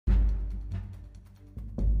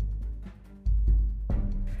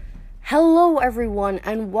Hello everyone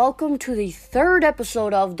and welcome to the third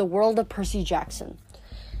episode of The World of Percy Jackson.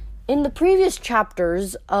 In the previous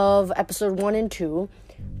chapters of episode 1 and 2,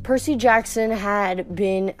 Percy Jackson had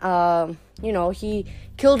been, he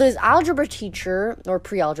killed his algebra teacher, or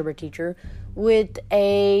pre-algebra teacher, with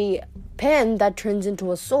a pen that turns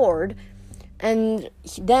into a sword. And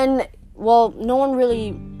then, no one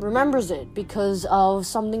really remembers it because of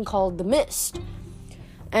something called the Mist.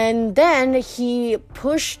 And then he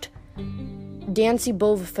pushed Dancy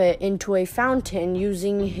Bovefit into a fountain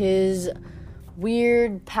using his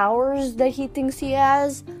weird powers that he thinks he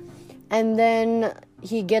has. And then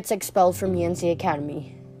he gets expelled from Yancy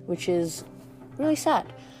Academy, which is really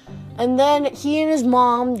sad. And then he and his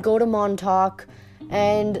mom go to Montauk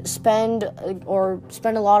and spend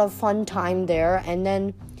a lot of fun time there. And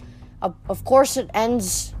then, of course, it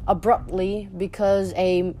ends abruptly because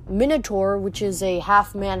a Minotaur, which is a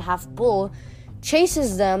half man, half bull,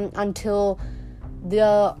 chases them until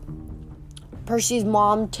Percy's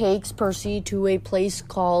mom takes Percy to a place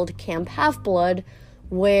called Camp Half-Blood,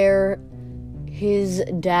 where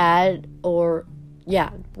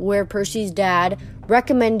where Percy's dad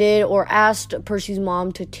recommended or asked Percy's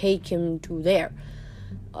mom to take him to there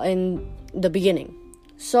in the beginning.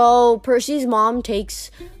 So Percy's mom takes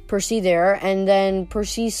Percy there, and then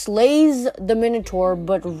Percy slays the Minotaur,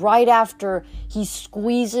 but right after he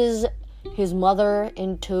squeezes his mother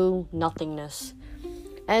into nothingness.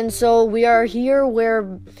 And so we are here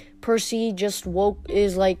where Percy just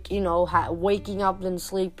waking up and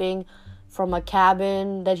sleeping from a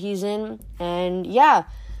cabin that he's in. And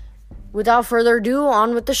without further ado,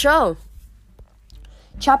 on with the show.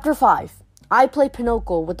 Chapter 5. I play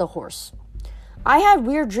Pinocchio with a horse. I had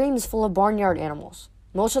weird dreams full of barnyard animals.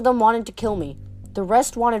 Most of them wanted to kill me. The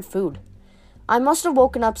rest wanted food. I must have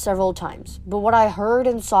woken up several times, but what I heard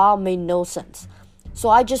and saw made no sense. So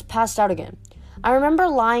I just passed out again. I remember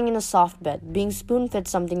lying in a soft bed, being spoon-fed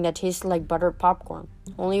something that tasted like buttered popcorn,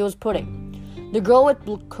 only it was pudding. The girl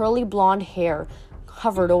with curly blonde hair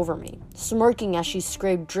hovered over me, smirking as she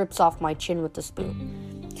scraped drips off my chin with the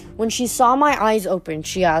spoon. When she saw my eyes open,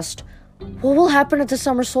 she asked, "What will happen at the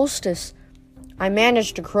summer solstice?" I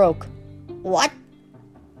managed to croak, "What?"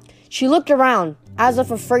 She looked around, as if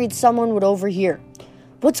afraid someone would overhear.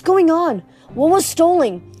 "What's going on? What was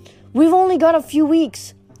stolen? We've only got a few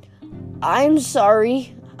weeks." "I'm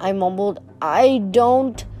sorry," I mumbled. "I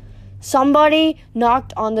don't..." Somebody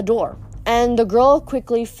knocked on the door, and the girl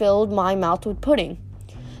quickly filled my mouth with pudding.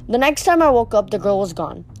 The next time I woke up, the girl was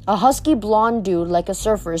gone. A husky blonde dude like a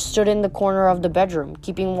surfer stood in the corner of the bedroom,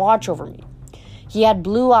 keeping watch over me. He had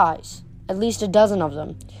blue eyes, at least a dozen of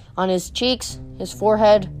them, on his cheeks, his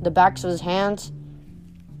forehead, the backs of his hands.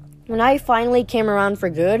 When I finally came around for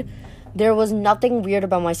good, there was nothing weird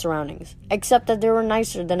about my surroundings, except that they were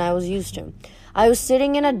nicer than I was used to. I was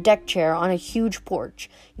sitting in a deck chair on a huge porch,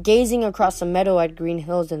 gazing across a meadow at green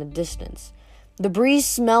hills in the distance. The breeze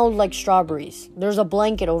smelled like strawberries. There's a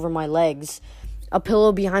blanket over my legs, a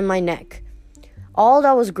pillow behind my neck. All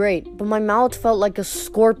that was great, but my mouth felt like a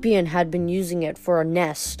scorpion had been using it for a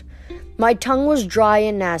nest. My tongue was dry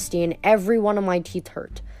and nasty, and every one of my teeth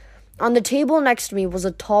hurt. On the table next to me was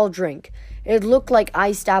a tall drink. It looked like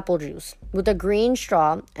iced apple juice, with a green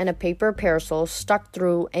straw and a paper parasol stuck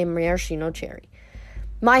through a maraschino cherry.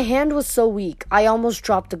 My hand was so weak, I almost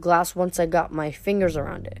dropped the glass once I got my fingers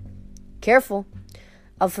around it. "Careful,"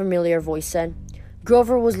 a familiar voice said.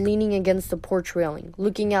 Grover was leaning against the porch railing,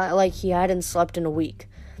 looking at it like he hadn't slept in a week.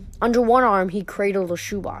 Under one arm, he cradled a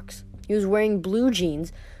shoebox. He was wearing blue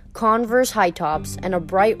jeans, Converse high tops, and a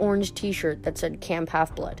bright orange t-shirt that said Camp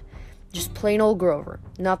Half-Blood. Just plain old Grover,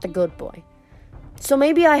 not the good boy. So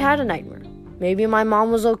maybe I had a nightmare. Maybe my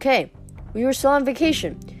mom was okay. We were still on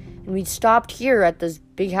vacation, and we'd stopped here at this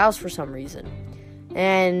big house for some reason.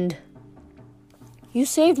 And... "You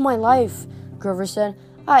saved my life," Grover said.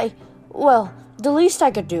 The least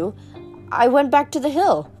I could do. I went back to the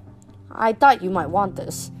hill. I thought you might want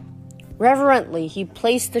this." Reverently, he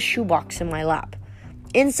placed the shoebox in my lap.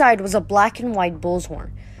 Inside was a black and white bull's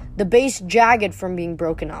horn, the base jagged from being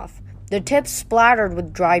broken off, the tip splattered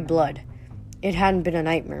with dried blood. It hadn't been a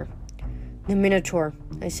nightmare. "The Minotaur,"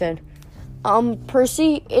 I said.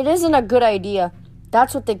 Percy, it isn't a good idea.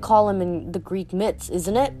 That's what they call him in the Greek myths,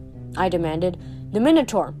 isn't it?" I demanded. "The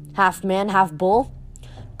Minotaur, half man, half bull?"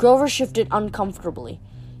 Grover shifted uncomfortably.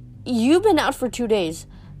 "You've been out for 2 days.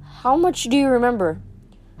 How much do you remember?"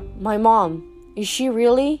 "My mom. Is she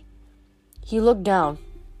really?" He looked down.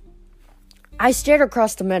 I stared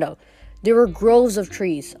across the meadow. There were groves of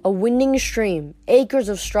trees, a winding stream, acres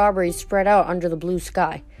of strawberries spread out under the blue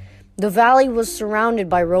sky. The valley was surrounded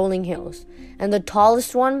by rolling hills, and the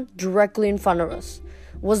tallest one, directly in front of us,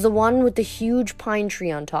 was the one with the huge pine tree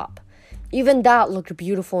on top. Even that looked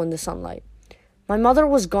beautiful in the sunlight. My mother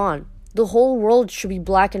was gone. The whole world should be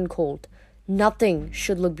black and cold. Nothing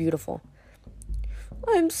should look beautiful.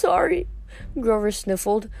 "I'm sorry," Grover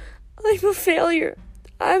sniffled. "I'm a failure.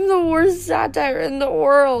 I'm the worst satire in the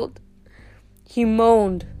world." He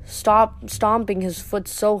moaned, stomping his foot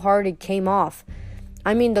so hard it came off.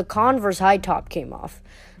 I mean, the Converse high top came off.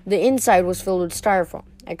 The inside was filled with styrofoam,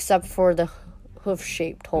 except for the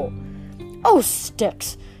hoof-shaped hole. "Oh,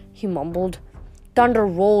 sticks," he mumbled. Thunder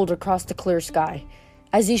rolled across the clear sky.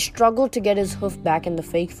 As he struggled to get his hoof back in the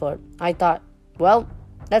fake foot, I thought, well,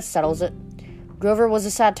 that settles it. Grover was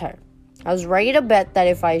a satire. I was ready to bet that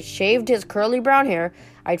if I shaved his curly brown hair,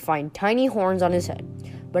 I'd find tiny horns on his head.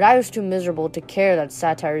 But I was too miserable to care that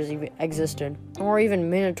satires even existed, or even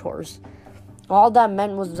minotaurs. All that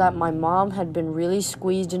meant was that my mom had been really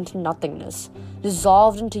squeezed into nothingness,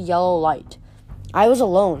 dissolved into yellow light. I was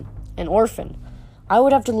alone, an orphan. I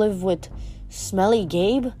would have to live with Smelly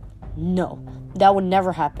Gabe? No, that would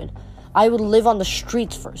never happen. I would live on the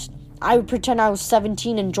streets first. I would pretend I was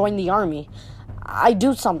 17 and join the army. I'd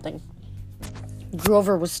do something.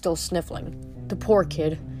 Grover was still sniffling. The poor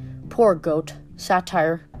kid, poor goat,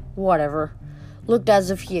 satire, whatever, looked as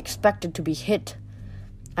if he expected to be hit.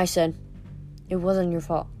 I said, "It wasn't your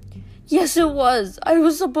fault." "Yes, it was. I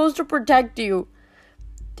was supposed to protect you."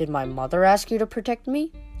 "Did my mother ask you to protect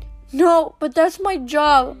me?" "No, but that's my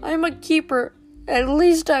job. I'm a keeper. At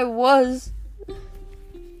least I was."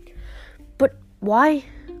 "But why?"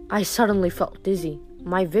 I suddenly felt dizzy,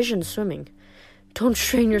 my vision swimming. "Don't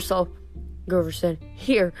strain yourself," Grover said.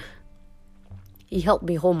 "Here." He helped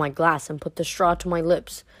me hold my glass and put the straw to my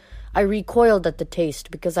lips. I recoiled at the taste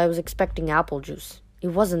because I was expecting apple juice. It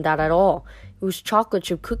wasn't that at all. It was chocolate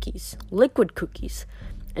chip cookies, liquid cookies.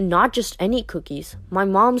 And not just any cookies, my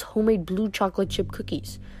mom's homemade blue chocolate chip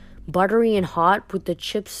cookies. Buttery and hot, with the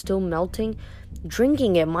chips still melting.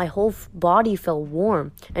 Drinking it, my whole body felt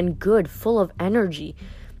warm and good, full of energy.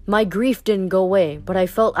 My grief didn't go away, but I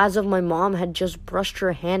felt as if my mom had just brushed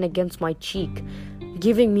her hand against my cheek,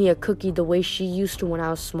 giving me a cookie the way she used to when I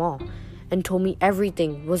was small, and told me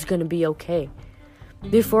everything was gonna be okay.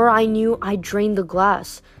 Before I knew, I drained the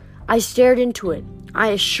glass. I stared into it.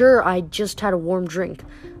 I sure I just had a warm drink,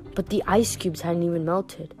 but the ice cubes hadn't even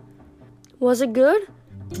melted. "Was it good?"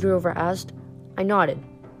 Grover asked. I nodded.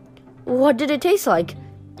 "What did it taste like?"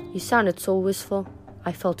 He sounded so wistful.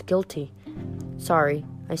 I felt guilty. "Sorry,"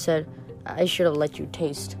 I said. "I should have let you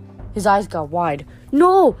taste." His eyes got wide.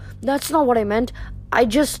 "No, that's not what I meant. I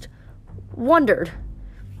just wondered."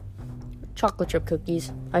 "Chocolate chip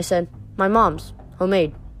cookies," I said. "My mom's,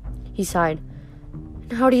 homemade." He sighed.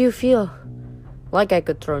 "How do you feel?" "Like I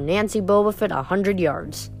could throw Nancy Boba Fett 100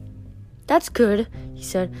 yards. "That's good," he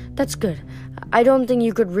said. "That's good. I don't think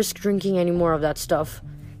you could risk drinking any more of that stuff."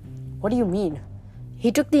 "What do you mean?"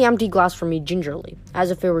 He took the empty glass from me gingerly,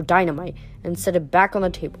 as if it were dynamite, and set it back on the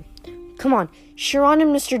table. "Come on, Sharon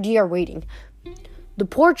and Mr. D are waiting." The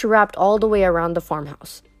porch wrapped all the way around the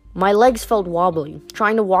farmhouse. My legs felt wobbly,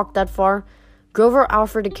 trying to walk that far. Grover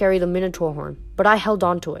offered to carry the Minotaur horn, but I held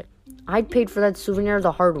on to it. I'd paid for that souvenir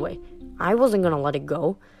the hard way. I wasn't going to let it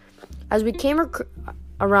go. As we came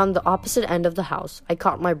around the opposite end of the house, I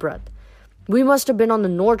caught my breath. We must have been on the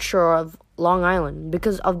north shore of Long Island,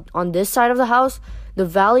 because on this side of the house, the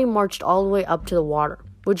valley marched all the way up to the water,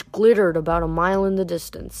 which glittered about a mile in the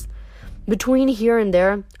distance. Between here and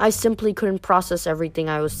there, I simply couldn't process everything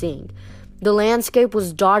I was seeing. The landscape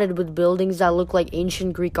was dotted with buildings that looked like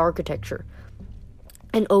ancient Greek architecture.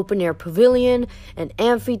 An open-air pavilion, an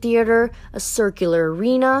amphitheater, a circular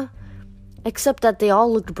arena, except that they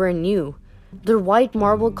all looked brand new. Their white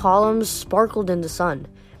marble columns sparkled in the sun.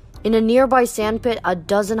 In a nearby sandpit, a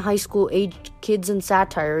dozen high school-aged kids and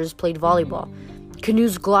satires played volleyball.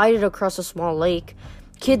 Canoes glided across a small lake.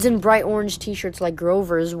 Kids in bright orange t-shirts like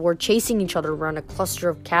Grover's were chasing each other around a cluster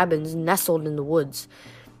of cabins nestled in the woods.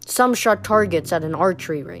 Some shot targets at an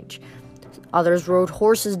archery range. Others rode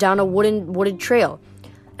horses down a wooded trail.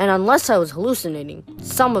 And unless I was hallucinating,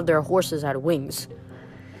 some of their horses had wings.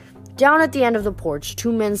 Down at the end of the porch,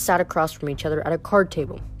 two men sat across from each other at a card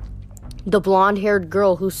table. The blonde-haired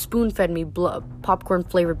girl who spoon-fed me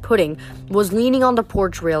popcorn-flavored pudding was leaning on the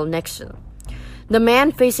porch rail next to them. The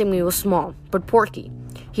man facing me was small, but porky.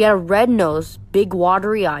 He had a red nose, big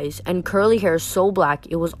watery eyes, and curly hair so black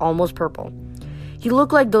it was almost purple. He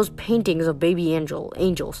looked like those paintings of baby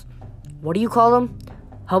angels. What do you call them?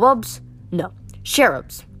 Hubbubs? No,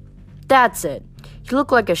 cherubs. That's it. He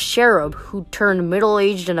looked like a cherub who turned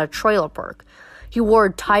middle-aged in a trailer park. He wore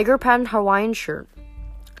a tiger pattern Hawaiian shirt,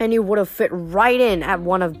 and he would have fit right in at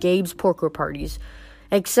one of Gabe's poker parties.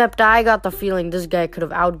 Except I got the feeling this guy could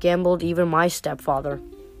have outgambled even my stepfather.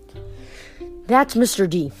 That's Mr.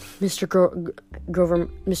 D,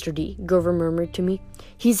 Grover murmured to me.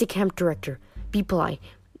 He's the camp director. Be polite.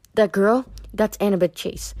 That girl, that's Annabeth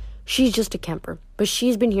Chase. She's just a camper, but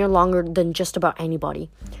she's been here longer than just about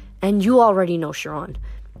anybody. And you already know Sharon.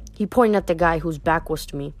 He pointed at the guy whose back was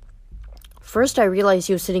to me. First, I realized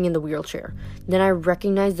he was sitting in the wheelchair. Then I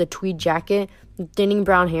recognized the tweed jacket, the thinning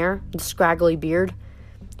brown hair, the scraggly beard.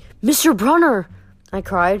 Mr. Brunner! I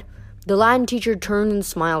cried. The Latin teacher turned and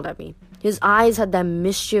smiled at me. His eyes had that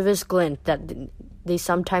mischievous glint that they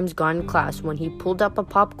sometimes got in class when he pulled up a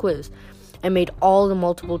pop quiz and made all the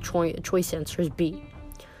multiple choice answers B.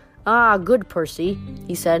 Ah, good, Percy,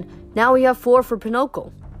 he said. Now we have 4 for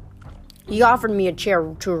Pinocchio. He offered me a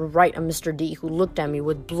chair to right of Mr. D, who looked at me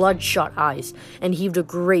with bloodshot eyes and heaved a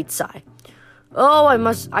great sigh. Oh,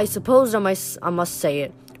 I suppose I must say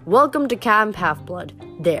it. Welcome to Camp Half-Blood.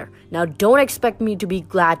 There. Now don't expect me to be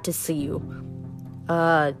glad to see you.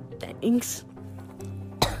 Thanks.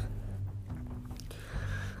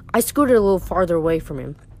 I scooted a little farther away from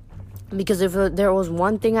him, because if there was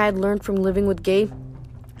one thing I had learned from living with Gabe,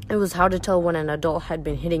 it was how to tell when an adult had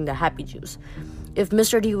been hitting the happy juice. If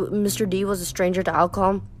Mr. D was a stranger to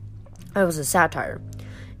alcohol, I was a satire.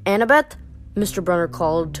 Annabeth, Mr. Brunner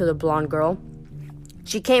called to the blonde girl.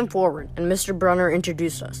 She came forward, and Mr. Brunner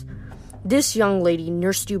introduced us. This young lady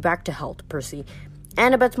nursed you back to health, Percy.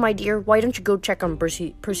 Annabeth, my dear, why don't you go check on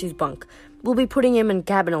Percy's bunk? We'll be putting him in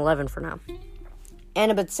cabin 11 for now.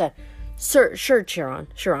 Annabeth said, Sure,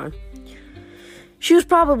 Sharon. She was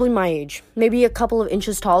probably my age, maybe a couple of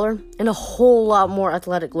inches taller, and a whole lot more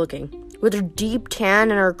athletic looking. With her deep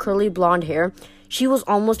tan and her curly blonde hair, she was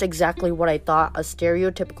almost exactly what I thought a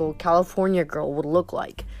stereotypical California girl would look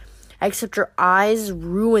like. Except her eyes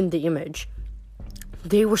ruined the image.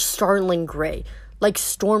 They were startling gray, like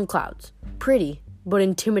storm clouds. Pretty, but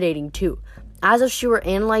intimidating too, as if she were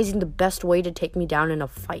analyzing the best way to take me down in a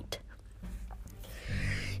fight.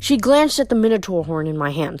 She glanced at the minotaur horn in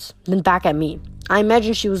my hands, then back at me. I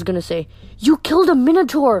imagined she was going to say, "You killed a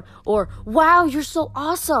minotaur," or "Wow, you're so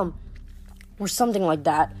awesome," or something like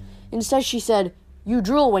that. Instead, she said, "You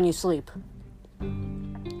drool when you sleep."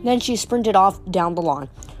 Then she sprinted off down the lawn,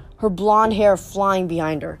 her blonde hair flying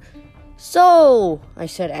behind her. "So," I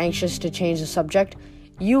said, anxious to change the subject,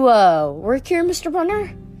 "you, work here, Mr.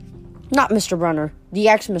 Brunner?" "Not Mr. Brunner," the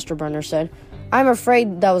ex-Mr. Brunner said. "I'm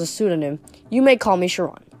afraid that was a pseudonym. You may call me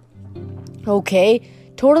Sharon." Okay.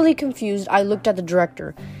 Totally confused, I looked at the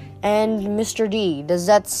director. "And Mr. D, does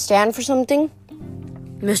that stand for something?"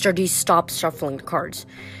 Mr. D stopped shuffling the cards.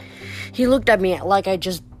 He looked at me like I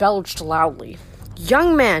just belched loudly.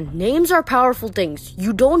 "Young man, names are powerful things.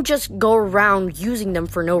 You don't just go around using them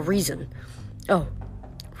for no reason." "Oh,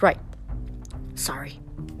 right. Sorry."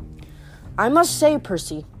 "I must say,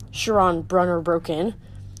 Percy," Sharon Brunner broke in,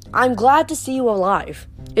 "I'm glad to see you alive.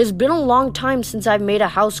 It's been a long time since I've made a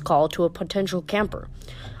house call to a potential camper.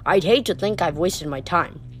 I'd hate to think I've wasted my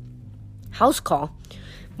time." "House call?"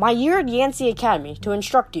 "My year at Yancey Academy, to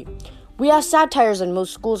instruct you. We have satires in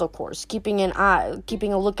most schools, of course, keeping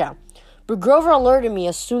a lookout. But Grover alerted me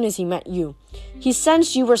as soon as he met you. He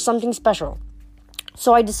sensed you were something special.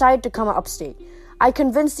 So I decided to come upstate. I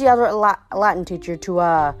convinced the other Latin teacher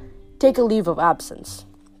to take a leave of absence.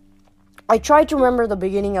 I tried to remember the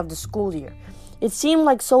beginning of the school year. It seemed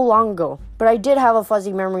like so long ago, but I did have a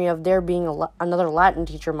fuzzy memory of there being another Latin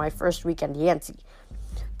teacher my first week at Yancey.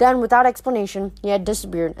 Then, without explanation, he had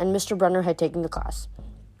disappeared, and Mr. Brunner had taken the class.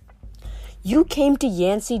 "You came to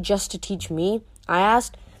Yancey just to teach me?" I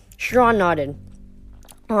asked. Sharon nodded.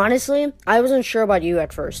 "Honestly, I wasn't sure about you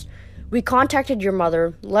at first. We contacted your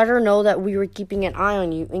mother, let her know that we were keeping an eye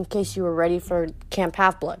on you in case you were ready for Camp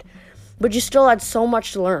Half-Blood. But you still had so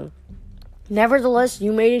much to learn. Nevertheless,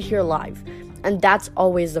 you made it here alive, and that's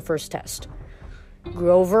always the first test."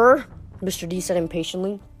 "Grover," Mr. D said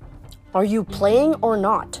impatiently, "are you playing or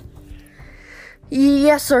not?"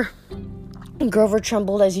 "Yes, sir." Grover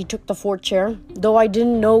trembled as he took the fourth chair, though I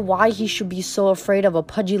didn't know why he should be so afraid of a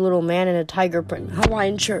pudgy little man in a tiger print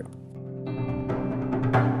Hawaiian shirt.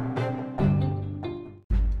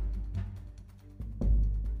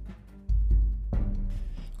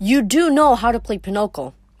 "You do know how to play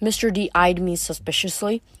Pinocchio." Mr. D eyed me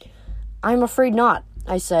suspiciously. "I'm afraid not,"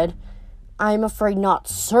 I said. "I'm afraid not,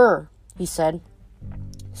 sir," he said.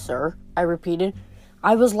 "Sir," I repeated.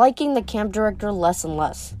 I was liking the camp director less and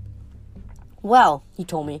less. "Well," he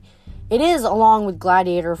told me, "it is, along with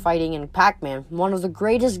gladiator fighting and Pac-Man, one of the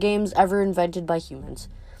greatest games ever invented by humans.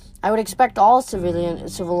 I would expect all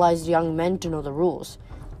civilized young men to know the rules.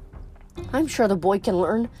 I'm sure the boy can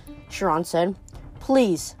learn, Sharon said.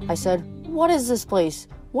 Please, I said. What is this place?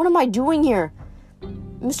 What am I doing here?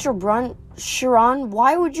 Mr. Brunt, Sharon,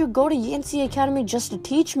 why would you go to Yancey Academy just to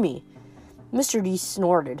teach me? Mr. D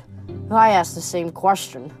snorted. I asked the same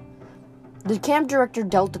question. The camp director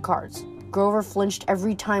dealt the cards. Grover flinched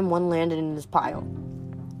every time one landed in his pile.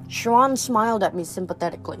 Sharon smiled at me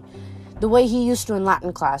sympathetically, the way he used to in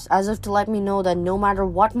Latin class, as if to let me know that no matter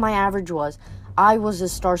what my average was, I was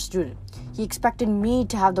his star student. He expected me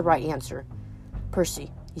to have the right answer.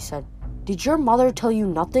 Percy, he said, did your mother tell you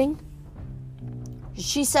nothing?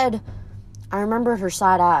 She said, I remembered her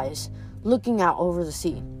sad eyes, looking out over the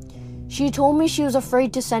sea. She told me she was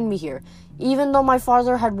afraid to send me here, even though my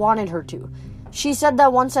father had wanted her to. She said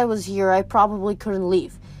that once I was here, I probably couldn't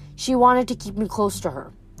leave. She wanted to keep me close to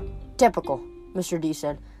her. Typical, Mr. D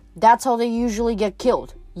said. That's how they usually get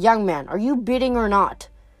killed. Young man, are you bidding or not?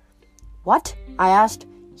 What? I asked.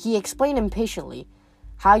 He explained impatiently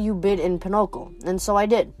how you bid in Pinochle, and so I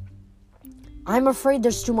did. I'm afraid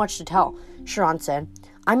there's too much to tell, Sharon said.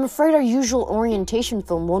 I'm afraid our usual orientation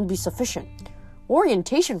film won't be sufficient.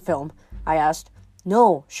 Orientation film? I asked.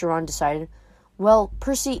 No, Sharon decided. Well,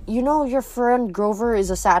 Percy, you know your friend Grover is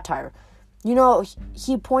a satire. You know,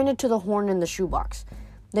 he pointed to the horn in the shoebox.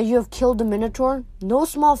 That you have killed the Minotaur? No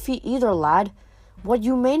small feat either, lad. What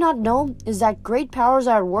you may not know is that great powers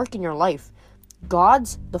are at work in your life.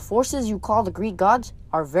 Gods, the forces you call the Greek gods,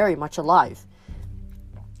 are very much alive.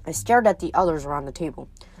 I stared at the others around the table.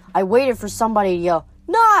 I waited for somebody to yell,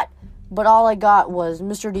 not! But all I got was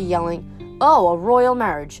Mr. D yelling, oh, a royal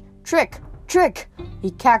marriage. Trick! Trick!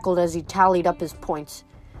 He cackled as he tallied up his points.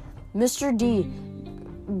 Mr. D,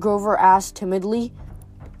 Grover asked timidly,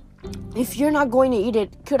 if you're not going to eat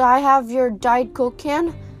it, could I have your Diet Coke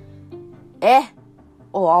can? Oh,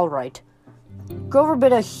 all right. Grover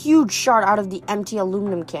bit a huge shard out of the empty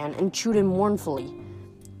aluminum can and chewed it mournfully.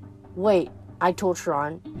 Wait, I told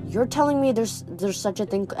Sharon, you're telling me there's such a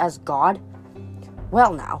thing as God?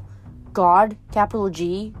 Well now, God, capital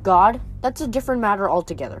G, God, that's a different matter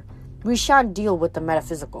altogether. We shan't deal with the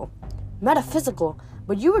metaphysical. Metaphysical?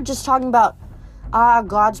 But you were just talking about,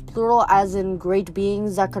 gods plural as in great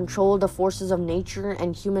beings that control the forces of nature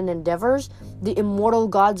and human endeavors, the immortal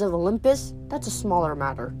gods of Olympus. That's a smaller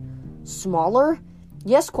matter. Smaller?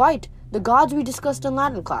 Yes, quite. The gods we discussed in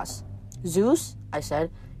Latin class. Zeus, I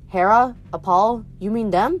said. Hera, Apollo, you mean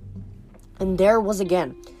them? And there was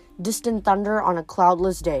again, distant thunder on a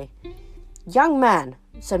cloudless day. Young man,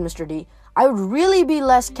 said Mr. D, I would really be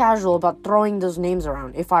less casual about throwing those names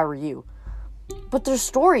around if I were you. But they're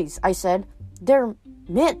stories, I said. They're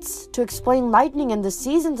myths to explain lightning and the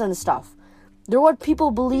seasons and stuff. They're what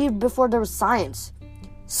people believed before there was science.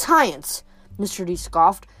 Science, Mr. D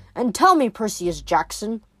scoffed. And tell me, Perseus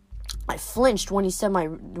Jackson. I flinched when he said my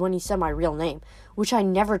real name, which I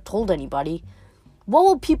never told anybody. What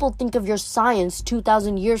will people think of your science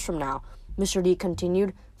 2,000 years from now? Mr. D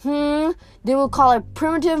continued. They will call it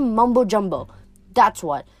primitive mumbo-jumbo. That's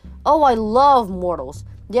what. Oh, I love mortals.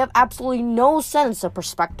 They have absolutely no sense of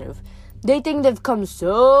perspective. They think they've come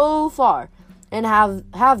so far. And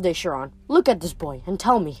have they, Sharon? Look at this boy and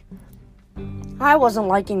tell me. I wasn't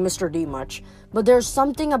liking Mr. D much, but there's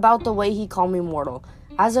something about the way he called me mortal,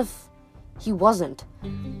 as if he wasn't.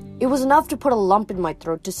 It was enough to put a lump in my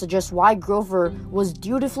throat to suggest why Grover was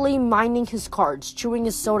dutifully minding his cards, chewing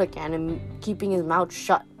his soda can, and keeping his mouth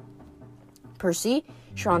shut. Percy,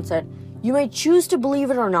 Sharon said, you may choose to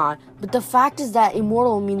believe it or not, but the fact is that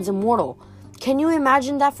immortal means immortal. Can you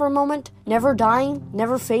imagine that for a moment? Never dying,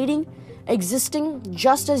 never fading, existing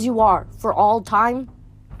just as you are for all time?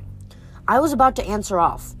 I was about to answer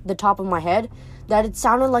off the top of my head that it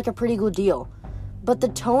sounded like a pretty good deal, but the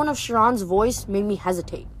tone of Sharon's voice made me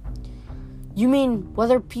hesitate. You mean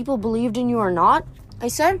whether people believed in you or not? I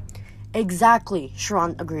said. Exactly,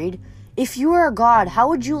 Sharon agreed. If you were a god, how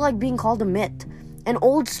would you like being called a myth? An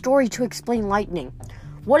old story to explain lightning.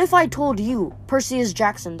 What if I told you, Perseus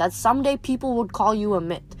Jackson, that someday people would call you a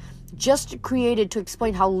myth, just created to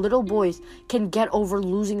explain how little boys can get over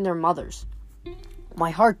losing their mothers?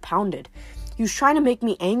 My heart pounded. He was trying to make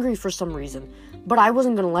me angry for some reason, but I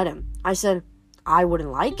wasn't going to let him. I said, I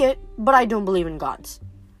wouldn't like it, but I don't believe in gods.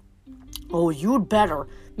 Oh, you'd better,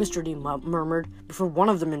 Mr. D murmured, before one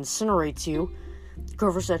of them incinerates you.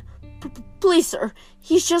 Grover said, please, sir,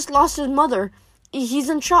 he's just lost his mother. He's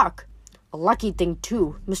in shock. A lucky thing,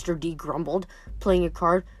 too, Mr. D grumbled, playing a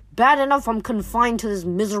card. Bad enough I'm confined to this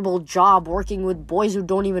miserable job working with boys who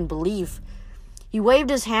don't even believe. He waved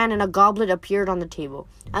his hand and a goblet appeared on the table,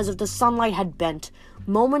 as if the sunlight had bent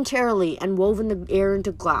momentarily and woven the air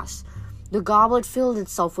into glass. The goblet filled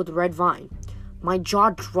itself with red wine. My jaw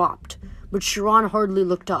dropped, but Chiron hardly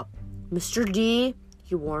looked up. "Mr. D,"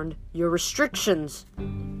 he warned, "your restrictions."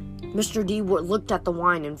 Mr. D looked at the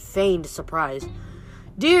wine in feigned surprise.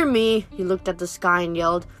 "Dear me," he looked at the sky and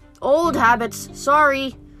yelled, "Old habits,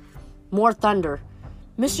 sorry." More thunder.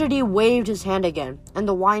 Mr. D waved his hand again, and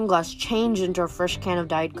the wine glass changed into a fresh can of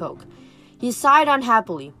Diet Coke. He sighed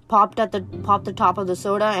unhappily, popped the top of the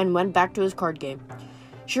soda, and went back to his card game.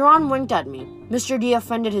 Chiron winked at me. Mr. D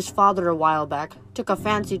offended his father a while back, took a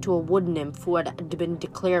fancy to a wood nymph who had been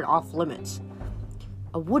declared off limits.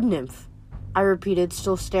 "A wood nymph?" I repeated,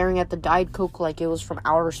 still staring at the Diet Coke like it was from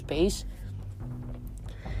outer space.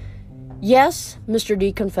 "Yes," Mr.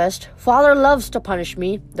 D confessed. "Father loves to punish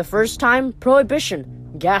me. The first time, prohibition.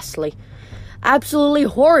 Ghastly. Absolutely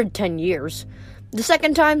horrid 10 years. The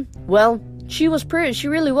second time, well, she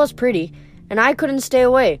really was pretty, and I couldn't stay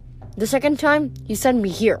away. The second time, he sent me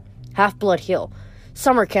here, Half-Blood Hill.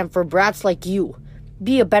 Summer camp for brats like you.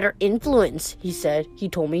 Be a better influence, he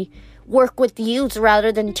told me. Work with the youths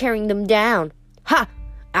rather than tearing them down. Ha!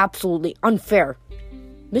 Absolutely unfair."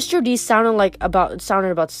 Mr. D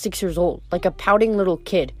sounded about 6 years old, like a pouting little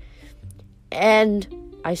kid. "And,"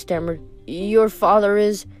 I stammered, "your father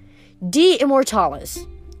is—" "D. Immortalis,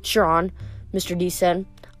 Chiron," Mr. D said.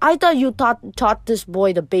 "I thought you taught this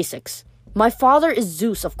boy the basics. My father is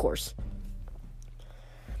Zeus, of course."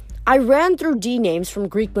 I ran through D names from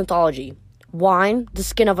Greek mythology. Wine, the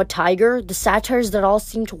skin of a tiger, the satires that all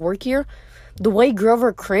seemed to work here, the way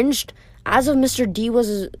Grover cringed, as if Mr. D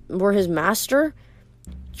were his master.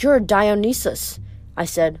 "You're Dionysus," I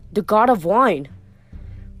said, "the god of wine."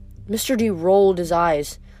 Mr. D rolled his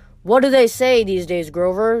eyes. "What do they say these days,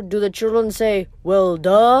 Grover? Do the children say, 'Well,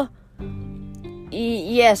 duh'?"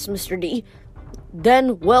 "Yes, Mr. D."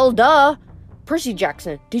 "Then, well, duh. Percy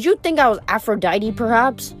Jackson, did you think I was Aphrodite,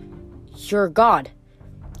 perhaps?" "You're a god."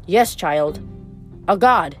 "Yes, child. A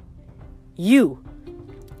god. You."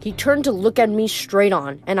 He turned to look at me straight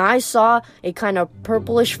on, and I saw a kind of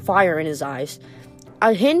purplish fire in his eyes.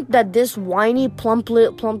 A hint that this whiny,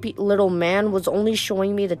 plumpy little man was only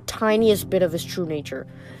showing me the tiniest bit of his true nature.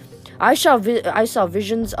 I saw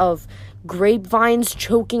visions of grapevines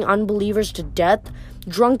choking unbelievers to death,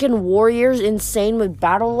 drunken warriors insane with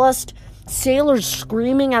battle lust, sailors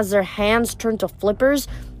screaming as their hands turned to flippers,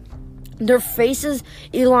 their faces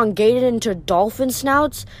elongated into dolphin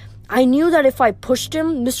snouts. I knew that if I pushed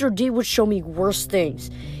him, Mr. D would show me worse things.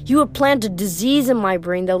 He would plant a disease in my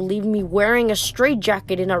brain that would leave me wearing a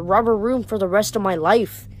straitjacket in a rubber room for the rest of my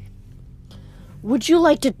life. "Would you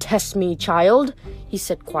like to test me, child?" he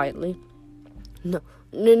said quietly.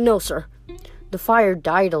 No, sir." The fire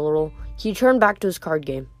died a little. He turned back to his card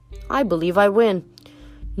game. "I believe I win."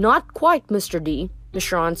 "Not quite, Mr. D,"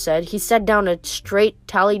 Chiron said. He sat down straight,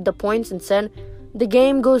 tallied the points, and said, "The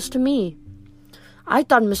game goes to me." I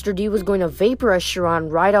thought Mr. D was going to vaporize Chiron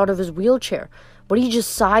right out of his wheelchair, but he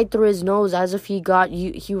just sighed through his nose as if he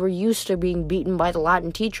were used to being beaten by the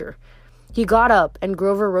Latin teacher. He got up, and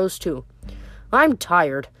Grover rose too. "I'm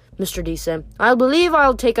tired," Mr. D said. "I believe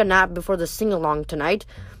I'll take a nap before the sing-along tonight.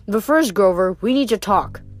 But first, Grover, we need to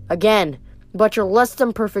talk. Again. About your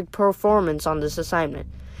less-than-perfect performance on this assignment."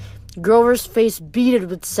 Grover's face beaded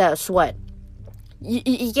with sweat.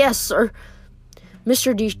 Yes, sir."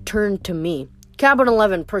 Mr. D turned to me. "Cabin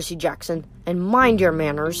 11, Percy Jackson, and mind your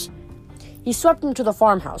manners." He swept him to the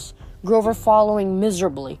farmhouse, Grover following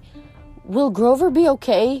miserably. "Will Grover be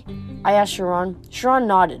okay?" I asked Chiron. Chiron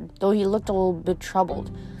nodded, though he looked a little bit troubled.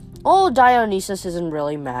 "Old Dionysus isn't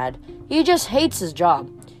really mad. He just hates his job.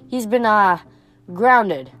 He's been,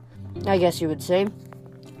 grounded, I guess you would say.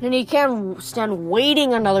 And he can't stand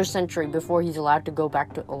waiting another century before he's allowed to go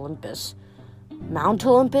back to Olympus." "Mount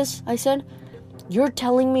Olympus?" I said. "You're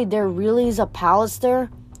telling me there really is a palace there?"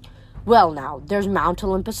 "Well, now, there's Mount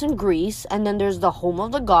Olympus in Greece, and then there's the home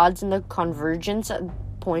of the gods and the convergence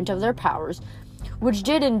point of their powers, which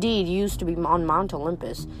did indeed used to be on Mount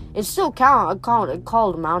Olympus. It's still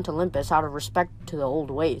called Mount Olympus out of respect to the old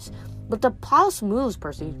ways. But the palace moves,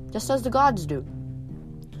 Percy, just as the gods do."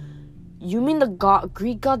 "You mean the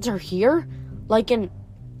Greek gods are here? Like in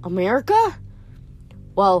America?"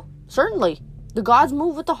 "Well, certainly. The gods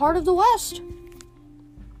move with the heart of the West."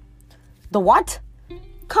 "The what?"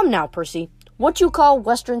 "Come now, Percy. What you call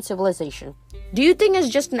Western civilization, do you think it's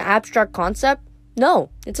just an abstract concept? No,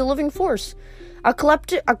 it's a living force. A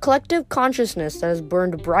collective consciousness that has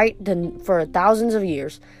burned bright for thousands of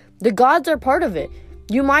years. The gods are part of it.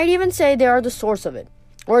 You might even say they are the source of it.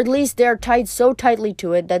 Or at least they are tied so tightly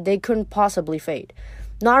to it that they couldn't possibly fade.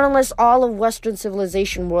 Not unless all of Western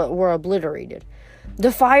civilization were obliterated.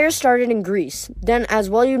 The fire started in Greece. Then, as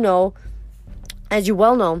you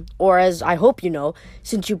well know, or as I hope you know,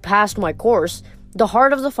 since you passed my course, the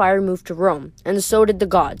heart of the fire moved to Rome, and so did the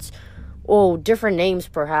gods. Oh, different names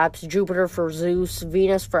perhaps, Jupiter for Zeus,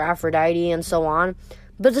 Venus for Aphrodite, and so on.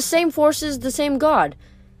 But the same forces, the same god.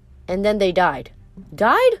 And then they died.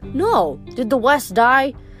 Died? No. Did the West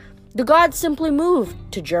die? The gods simply moved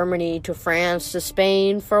to Germany, to France, to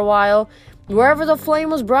Spain for a while, wherever the flame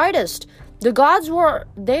was brightest. The gods were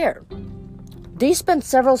there. They spent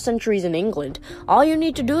several centuries in England. All you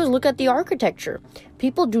need to do is look at the architecture.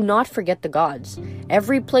 People do not forget the gods.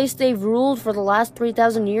 Every place they've ruled for the last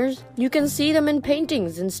 3,000 years, you can see them in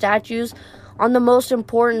paintings and statues on the most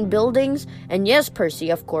important buildings. And yes, Percy,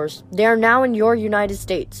 of course, they are now in your United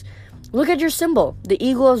States. Look at your symbol, the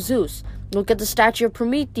eagle of Zeus. Look at the statue of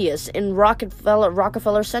Prometheus in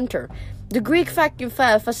Rockefeller Center. The Greek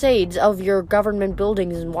facades of your government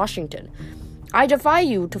buildings in Washington. I defy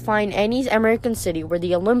you to find any American city where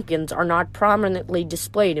the Olympians are not prominently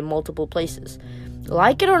displayed in multiple places.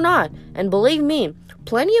 Like it or not, and believe me,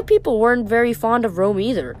 plenty of people weren't very fond of Rome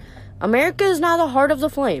either. America is now the heart of the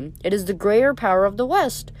flame. It is the greater power of the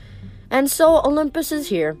West. And so Olympus is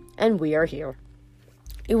here, and we are here.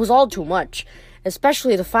 It was all too much,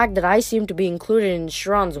 especially the fact that I seemed to be included in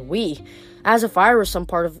Chiron's we, as if I were some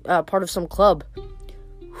part of some club.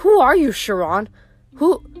 Who are you, Chiron?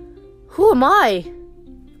 Who am I?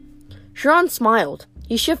 Chiron smiled.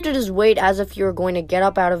 He shifted his weight as if he were going to get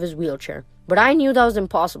up out of his wheelchair, but I knew that was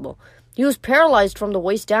impossible. He was paralyzed from the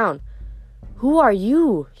waist down. Who are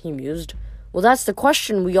you? He mused. Well, that's the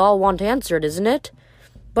question we all want answered, isn't it?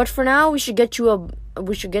 But for now, we should get you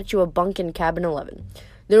a bunk in cabin 11.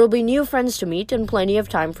 There will be new friends to meet and plenty of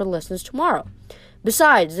time for lessons tomorrow.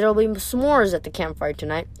 Besides, there will be s'mores at the campfire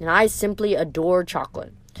tonight, and I simply adore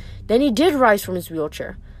chocolate. Then he did rise from his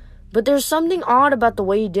wheelchair. But there's something odd about the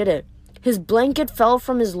way he did it. His blanket fell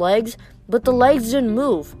from his legs, but the legs didn't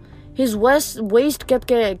move. His waist kept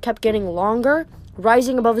getting longer,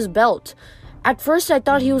 rising above his belt. At first, I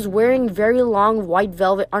thought he was wearing very long white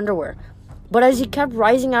velvet underwear. But as he kept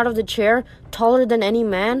rising out of the chair, taller than any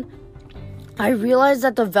man, I realized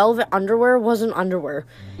that the velvet underwear wasn't underwear.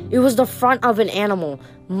 It was the front of an animal,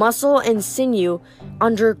 muscle and sinew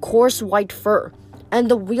under coarse white fur. And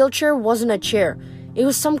the wheelchair wasn't a chair. It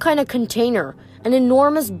was some kind of container, an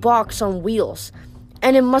enormous box on wheels.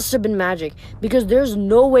 And it must have been magic, because there's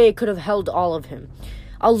no way it could have held all of him.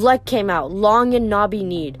 A leg came out, long and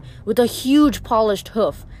knobby-kneed, with a huge polished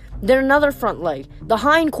hoof. Then another front leg, the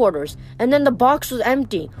hindquarters, and then the box was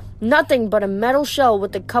empty. Nothing but a metal shell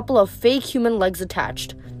with a couple of fake human legs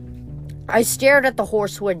attached. I stared at the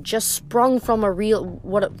horse who had just sprung from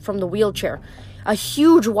the wheelchair, a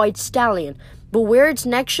huge white stallion, but where its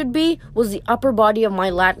neck should be was the upper body of my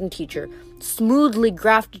Latin teacher, smoothly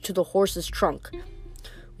grafted to the horse's trunk.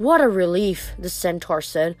 What a relief, the centaur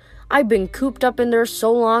said. I've been cooped up in there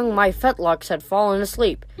so long my fetlocks had fallen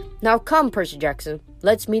asleep. Now come, Percy Jackson,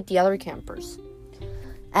 let's meet the other campers.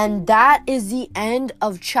 And that is the end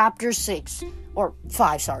of chapter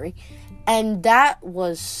 5, sorry. And that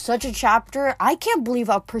was such a chapter. I can't believe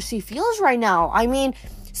how Percy feels right now. I mean,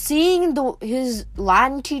 seeing his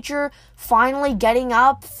Latin teacher finally getting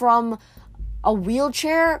up from a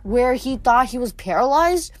wheelchair where he thought he was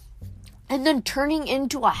paralyzed, and then turning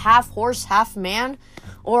into a half horse, half man,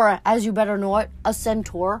 or as you better know it, a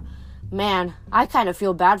centaur. Man, I kind of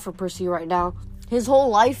feel bad for Percy right now. His whole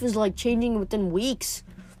life is like changing within weeks.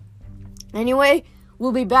 Anyway,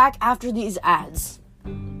 we'll be back after these ads.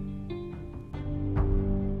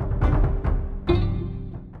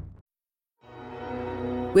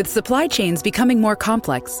 With supply chains becoming more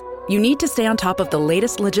complex, you need to stay on top of the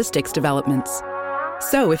latest logistics developments.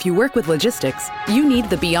 So if you work with logistics, you need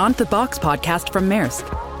the Beyond the Box podcast from Maersk.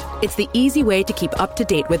 It's the easy way to keep up to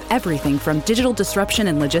date with everything from digital disruption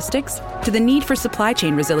in logistics to the need for supply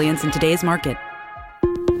chain resilience in today's market.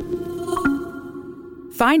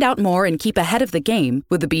 Find out more and keep ahead of the game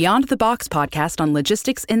with the Beyond the Box podcast on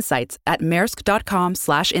logistics insights at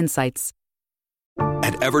maersk.com/insights.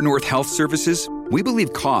 At Evernorth Health Services, we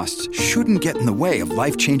believe costs shouldn't get in the way of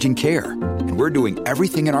life-changing care, and we're doing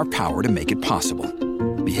everything in our power to make it possible.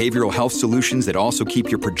 Behavioral health solutions that also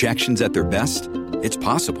keep your projections at their best? It's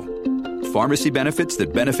possible. Pharmacy benefits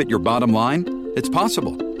that benefit your bottom line? It's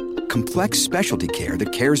possible. Complex specialty care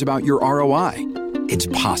that cares about your ROI? It's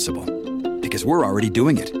possible. Because we're already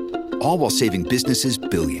doing it. All while saving businesses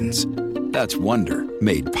billions. That's Wonder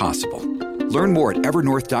made possible. Learn more at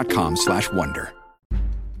evernorth.com/wonder.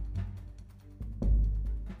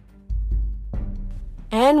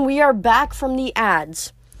 And we are back from the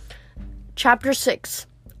ads. Chapter 6.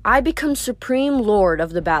 I become supreme lord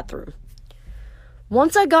of the bathroom.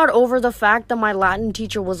 Once I got over the fact that my Latin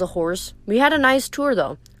teacher was a horse, we had a nice tour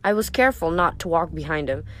though. I was careful not to walk behind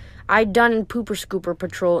him. I'd done pooper scooper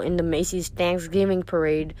patrol in the Macy's Thanksgiving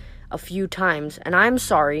parade a few times, and I'm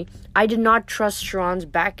sorry, I did not trust Sharon's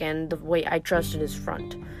back end the way I trusted his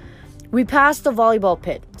front. We passed the volleyball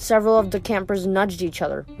pit. Several of the campers nudged each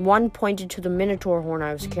other. One pointed to the Minotaur horn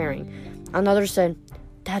I was carrying. Another said,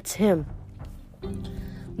 "That's him."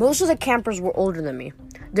 Most of the campers were older than me.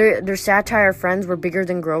 Their satire friends were bigger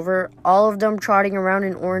than Grover, all of them trotting around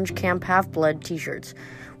in orange Camp Half-Blood t-shirts,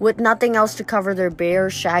 with nothing else to cover their bare,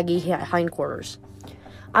 shaggy hindquarters.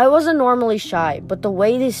 I wasn't normally shy, but the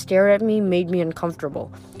way they stared at me made me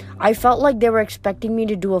uncomfortable. I felt like they were expecting me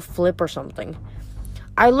to do a flip or something.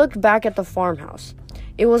 I looked back at the farmhouse.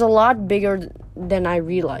 It was a lot bigger than I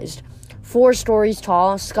realized. 4 stories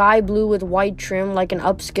tall, sky blue with white trim like an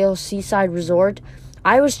upscale seaside resort.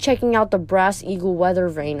 I was checking out the Brass Eagle weather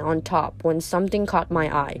vane on top when something caught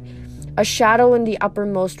my eye. A shadow in the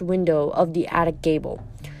uppermost window of the attic gable.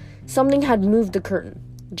 Something had moved the curtain,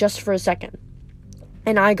 just for a second,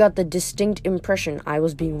 and I got the distinct impression I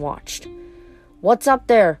was being watched. "What's up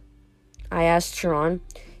there?" I asked Sharon.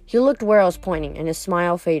 He looked where I was pointing, and his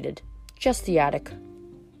smile faded. "Just the attic."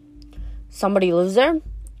 "Somebody lives there?"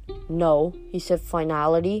 "No," he said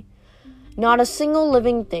finality. "Not a single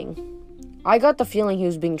living thing." I got the feeling he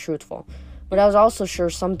was being truthful, but I was also sure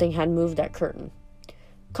something had moved that curtain.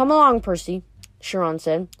 "Come along, Percy," Sharon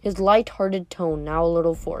said, his light-hearted tone now a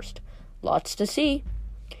little forced. "Lots to see."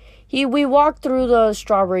 We walked through the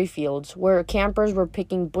strawberry fields, where campers were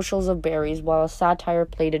picking bushels of berries while a satyr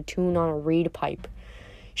played a tune on a reed pipe.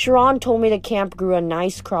 Sharon told me the camp grew a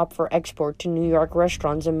nice crop for export to New York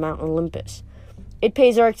restaurants in Mount Olympus. "It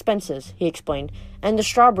pays our expenses," he explained, "and the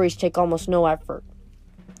strawberries take almost no effort."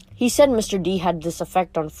 He said Mr. D had this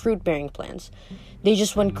effect on fruit-bearing plants. They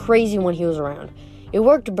just went crazy when he was around. It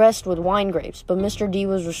worked best with wine grapes, but Mr. D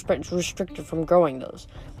was restricted from growing those,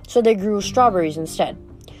 so they grew strawberries instead.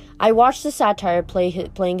 I watched the satyr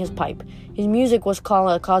playing his pipe. His music was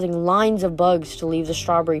causing lines of bugs to leave the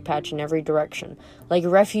strawberry patch in every direction, like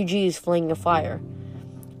refugees fleeing a fire.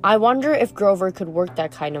 I wonder if Grover could work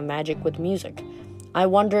that kind of magic with music. I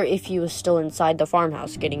wonder if he was still inside the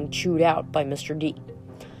farmhouse getting chewed out by Mr. D.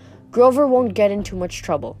 "Grover won't get into much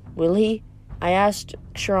trouble, will he?" I asked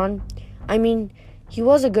Sharon. "I mean, he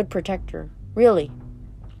was a good protector. Really."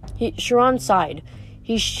 Sharon sighed.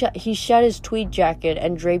 He shed his tweed jacket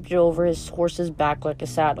and draped it over his horse's back like a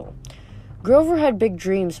saddle. "Grover had big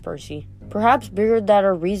dreams, Percy. Perhaps bigger than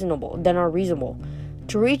are reasonable.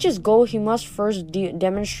 To reach his goal, he must first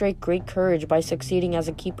demonstrate great courage by succeeding as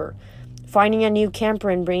a keeper, finding a new camper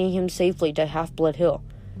and bringing him safely to Half-Blood Hill.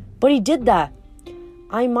 But he did that."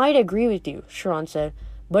 "I might agree with you," Sharon said,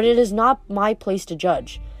 "but it is not my place to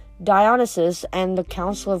judge. Dionysus and the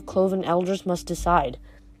Council of Cloven Elders must decide.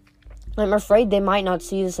 I'm afraid they might not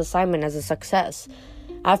see this assignment as a success.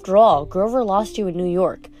 After all, Grover lost you in New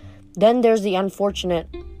York. Then there's the unfortunate,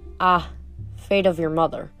 fate of your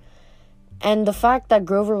mother. And the fact that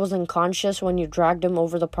Grover was unconscious when you dragged him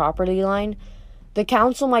over the property line. The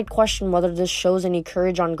council might question whether this shows any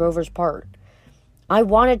courage on Grover's part." I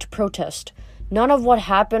wanted to protest. None of what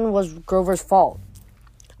happened was Grover's fault.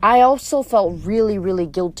 I also felt really, really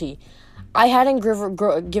guilty. I hadn't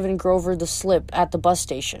given Grover the slip at the bus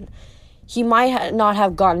station. He might not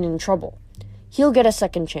have gotten in trouble. He'll get a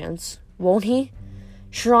second chance, won't he?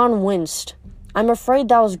 Sharon winced. "I'm afraid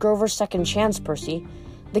that was Grover's second chance, Percy.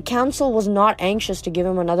 The council was not anxious to give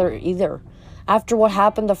him another either. After what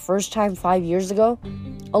happened the first time 5 years ago,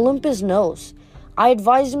 Olympus knows. I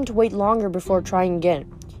advised him to wait longer before trying again.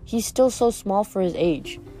 He's still so small for his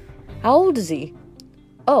age." "How old is he?"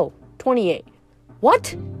 "Oh, 28.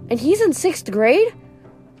 "What? And he's in 6th grade?"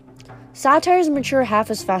 "Satyrs mature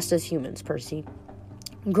half as fast as humans, Percy.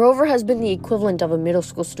 Grover has been the equivalent of a middle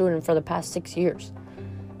school student for the past 6 years."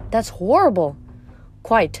 "That's horrible."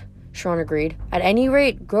 "Quite," Sharon agreed. "At any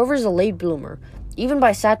rate, Grover's a late bloomer, even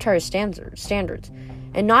by satyr standards,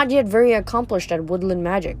 and not yet very accomplished at woodland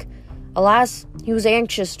magic. Alas, he was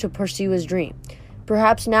anxious to pursue his dream.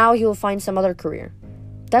 Perhaps now he will find some other career."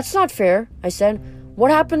 "That's not fair," I said.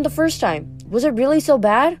 "What happened the first time? Was it really so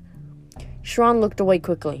bad?" Sharon looked away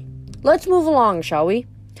quickly. "Let's move along, shall we?"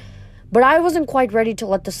 But I wasn't quite ready to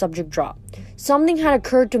let the subject drop. Something had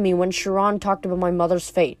occurred to me when Sharon talked about my mother's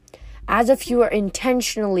fate, as if he were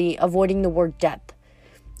intentionally avoiding the word death.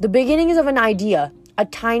 The beginnings of an idea, a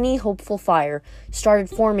tiny, hopeful fire, started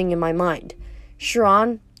forming in my mind.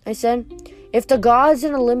 "Sharon," I said, If the gods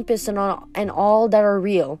in Olympus and all that are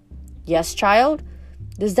real, yes, child?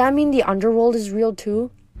 Does that mean the underworld is real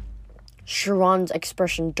too? Chiron's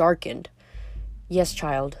expression darkened. Yes,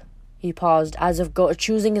 child. He paused, as if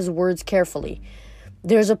choosing his words carefully.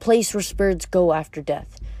 There's a place where spirits go after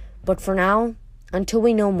death. But for now, until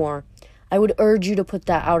we know more, I would urge you to put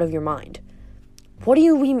that out of your mind. What do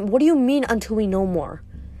you mean until we know more?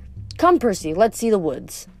 Come, Percy, let's see the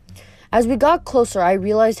woods. As we got closer, I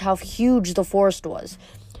realized how huge the forest was.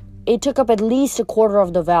 It took up at least a quarter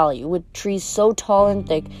of the valley, with trees so tall and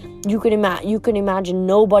thick you could imagine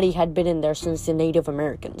nobody had been in there since the Native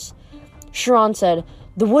Americans. Chiron said,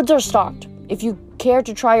 "The woods are stocked, if you care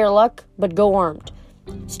to try your luck, but go armed."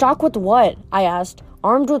 "Stocked with what?" I asked.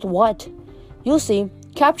 "Armed with what?" "You'll see.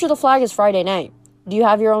 Capture the flag is Friday night. Do you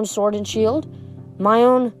have your own sword and shield?" "My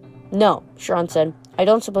own?" "No," Chiron said. "I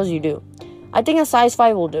don't suppose you do." "I think a size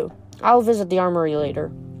 5 will do. I'll visit the armory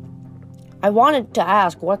later." I wanted to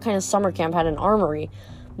ask what kind of summer camp had an armory,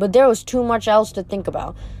 but there was too much else to think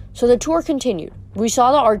about, so the tour continued. We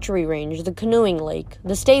saw the archery range, the canoeing lake,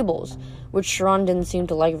 the stables, which Chiron didn't seem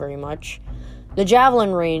to like very much, the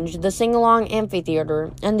javelin range, the sing-along amphitheater,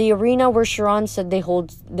 and the arena where Chiron said they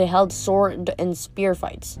held sword and spear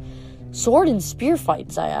fights. "Sword and spear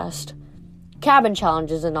fights?" I asked. "Cabin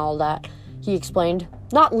challenges and all that," he explained.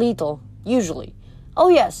 "Not lethal, usually. Oh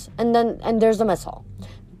yes, and there's the mess hall."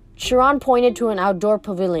 Chiron pointed to an outdoor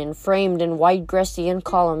pavilion framed in white Grecian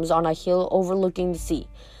columns on a hill overlooking the sea.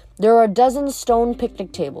 There are a dozen stone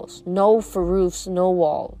picnic tables, no roof, no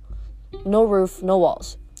walls.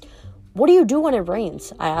 "What do you do when it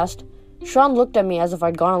rains?" I asked. Chiron looked at me as if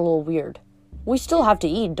I'd gone a little weird. "We still have to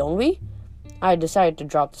eat, don't we?" I decided to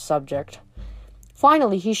drop the subject.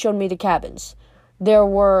 Finally, he showed me the cabins. There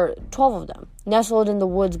were 12 of them, nestled in the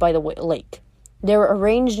woods by the lake. They were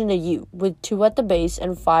arranged in a U, with 2 at the base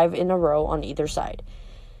and 5 in a row on either side.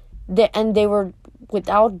 They were,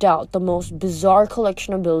 without doubt, the most bizarre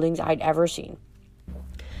collection of buildings I'd ever seen.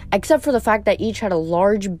 Except for the fact that each had a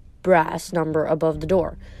large brass number above the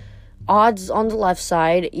door. Odds on the left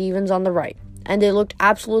side, evens on the right. And they looked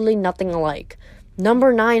absolutely nothing alike.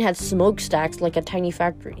 Number 9 had smokestacks like a tiny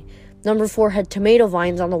factory. Number 4 had tomato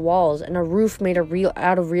vines on the walls and a roof made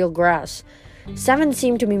out of real grass. 7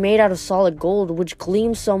 seemed to be made out of solid gold, which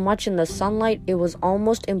gleamed so much in the sunlight it was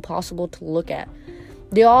almost impossible to look at.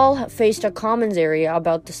 They all faced a commons area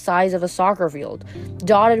about the size of a soccer field,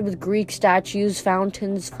 dotted with Greek statues,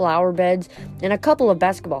 fountains, flower beds, and a couple of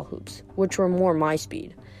basketball hoops, which were more my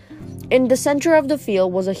speed. In the center of the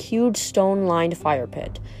field was a huge stone-lined fire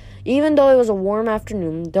pit. Even though it was a warm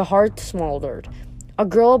afternoon, the hearth smoldered. A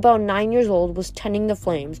girl about 9 years old was tending the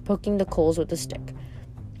flames, poking the coals with a stick.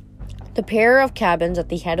 The pair of cabins at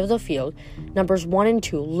the head of the field, numbers 1 and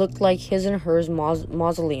 2, looked like his and hers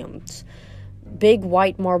mausoleums. Big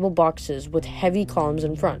white marble boxes with heavy columns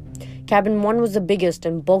in front. Cabin 1 was the biggest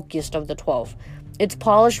and bulkiest of the 12. Its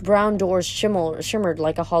polished brown doors shimmered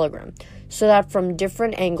like a hologram, so that from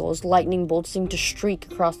different angles lightning bolts seemed to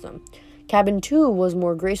streak across them. Cabin 2 was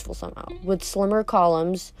more graceful somehow, with slimmer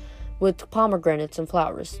columns with pomegranates and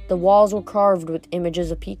flowers. The walls were carved with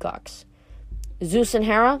images of peacocks. "Zeus and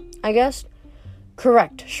Hera, I guessed?"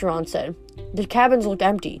 "Correct," Chiron said. "The cabins look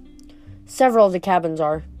empty." "Several of the cabins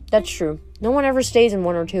are. That's true. No one ever stays in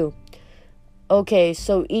 1 or 2. "Okay,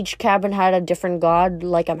 so each cabin had a different god,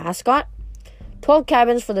 like a mascot?" 12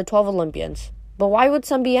 cabins for the 12 Olympians. But why would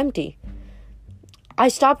some be empty?" I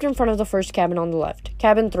stopped in front of the first cabin on the left,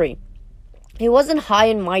 Cabin 3. It wasn't high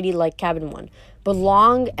and mighty like Cabin 1, but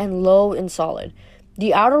long and low and solid.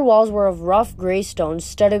 The outer walls were of rough gray stone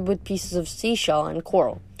studded with pieces of seashell and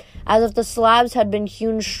coral, as if the slabs had been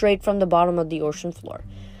hewn straight from the bottom of the ocean floor.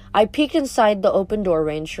 I peeked inside the open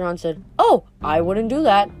doorway and Chiron said, "Oh, I wouldn't do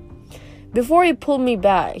that." Before he could pull me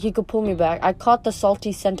back, I caught the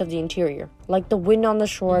salty scent of the interior, like the wind on the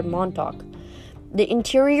shore at Montauk. The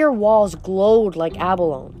interior walls glowed like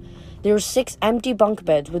abalone. There were 6 empty bunk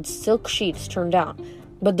beds with silk sheets turned down,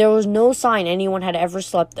 but there was no sign anyone had ever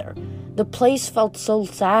slept there. The place felt so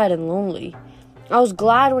sad and lonely. I was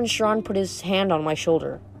glad when Chiron put his hand on my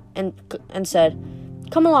shoulder and said,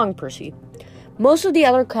 "Come along, Percy." Most of the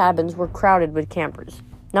other cabins were crowded with campers.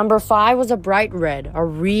 Number 5 was a bright red, a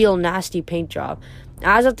real nasty paint job,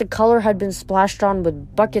 as if the color had been splashed on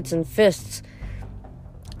with buckets and fists.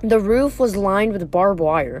 The roof was lined with barbed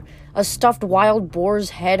wire. A stuffed wild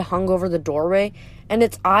boar's head hung over the doorway, and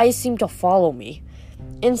its eyes seemed to follow me.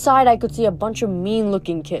 Inside, I could see a bunch of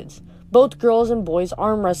mean-looking kids, both girls and boys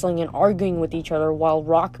arm wrestling and arguing with each other while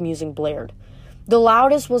rock music blared. The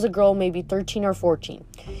loudest was a girl maybe 13 or 14.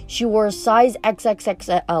 She wore a size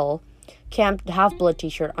XXXL Camp Half-Blood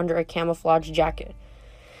t-shirt under a camouflage jacket.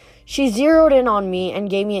 She zeroed in on me and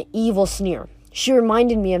gave me an evil sneer. She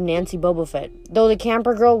reminded me of Nancy Boba Fett, though the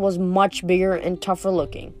camper girl was much bigger and tougher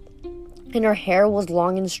looking, and her hair was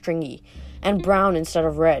long and stringy, and brown instead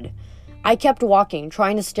of red. I kept walking,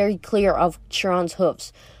 trying to stay clear of Chiron's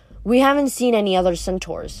hoofs. "We haven't seen any other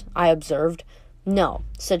centaurs," I observed. "No,"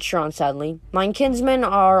 said Chiron sadly. "My kinsmen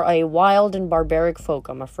are a wild and barbaric folk,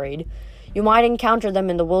 I'm afraid. You might encounter them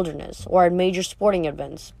in the wilderness, or at major sporting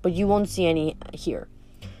events, but you won't see any here."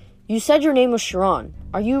 "You said your name was Chiron.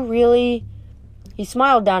 Are you really—" He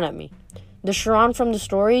smiled down at me. "The Chiron from the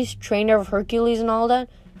stories, trainer of Hercules and all that?"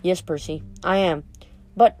 "Yes, Percy, I am."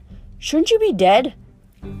 "But shouldn't you be dead?"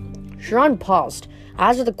 Chiron paused,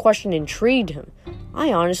 as if the question intrigued him.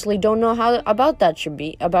 I honestly don't know should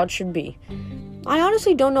be. I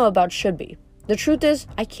honestly don't know about should be. The truth is,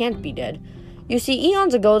 I can't be dead. You see,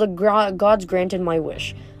 eons ago, the gods granted my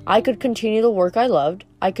wish. I could continue the work I loved.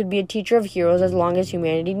 I could be a teacher of heroes as long as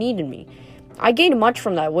humanity needed me. I gained much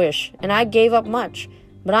from that wish, and I gave up much.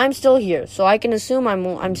 But I'm still here, so I can assume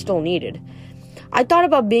I'm still needed. I thought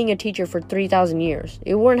about being a teacher for 3,000 years.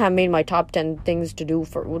 It wouldn't have made my top 10 things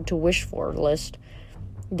to wish for list.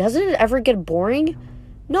 "Doesn't it ever get boring?"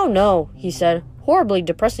 No, he said. "Horribly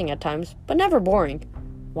depressing at times, but never boring."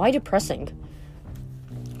 "Why depressing?"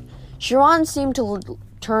 Chiron seemed to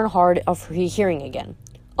turn hard of hearing again.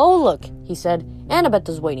 "Oh, look," he said. "Annabeth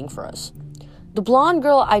is waiting for us." The blonde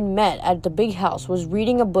girl I'd met at the big house was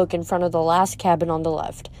reading a book in front of the last cabin on the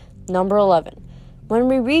left, number 11. When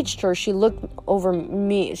we reached her, she looked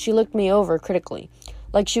me over critically,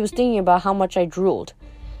 like she was thinking about how much I drooled.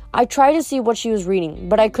 I tried to see what she was reading,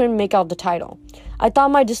 but I couldn't make out the title. I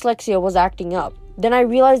thought my dyslexia was acting up. Then I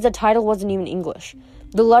realized the title wasn't even English.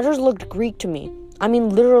 The letters looked Greek to me. I mean,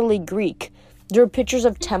 literally Greek. There were pictures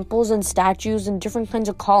of temples and statues and different kinds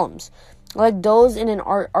of columns, like those in an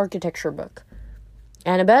architecture book.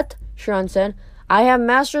 "Annabeth," Chiron said, "I have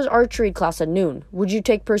master's archery class at noon. Would you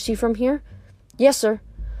take Percy from here?" "Yes, sir."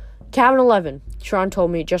 "Cabin 11, Chiron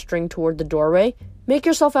told me, gesturing toward the doorway. "Make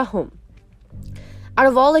yourself at home." Out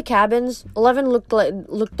of all the cabins, 11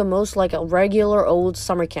 looked the most like a regular old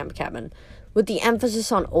summer camp cabin, with the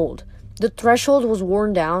emphasis on old. The threshold was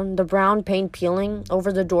worn down, the brown paint peeling.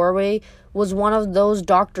 Over the doorway was one of those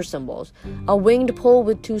doctor symbols, a winged pole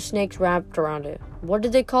with 2 snakes wrapped around it. What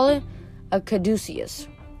did they call it? A caduceus.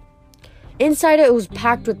 Inside it was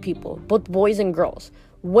packed with people, both boys and girls,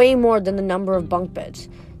 way more than the number of bunk beds.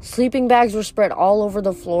 Sleeping bags were spread all over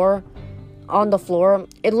the floor. On the floor,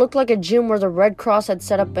 it looked like a gym where the Red Cross had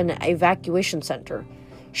set up an evacuation center.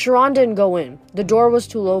 Chiron didn't go in. The door was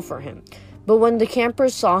too low for him. But when the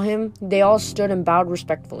campers saw him, they all stood and bowed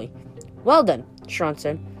respectfully. "Well then," Chiron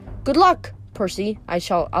said. "Good luck, Percy.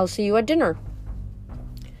 I'll see you at dinner."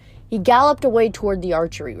 He galloped away toward the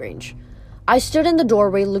archery range. I stood in the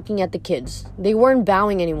doorway looking at the kids. They weren't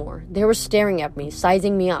bowing anymore. They were staring at me,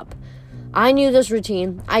 sizing me up. I knew this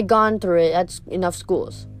routine. I'd gone through it at enough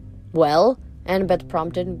schools. "Well," Annabeth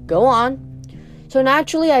prompted, "go on." So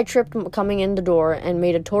naturally I tripped coming in the door and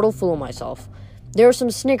made a total fool of myself. There were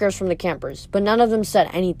some snickers from the campers, but none of them said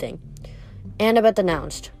anything. Annabeth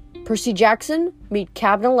announced, "Percy Jackson, meet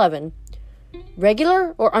Cabin 11.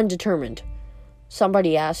 Regular or undetermined?"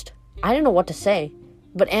 Somebody asked. I didn't know what to say,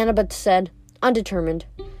 but Annabeth said, "Undetermined."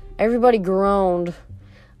 Everybody groaned.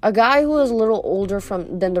 A guy who was a little older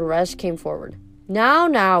than the rest came forward.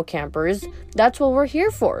 Now, campers, that's what we're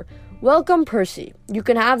here for. Welcome, Percy. You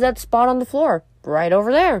can have that spot on the floor, right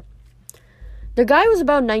over there." The guy was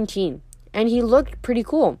about 19, and he looked pretty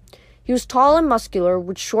cool. He was tall and muscular,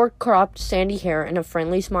 with short, cropped, sandy hair and a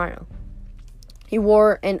friendly smile. He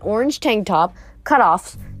wore an orange tank top,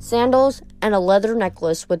 cutoffs, sandals, and a leather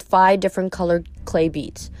necklace with 5 different colored clay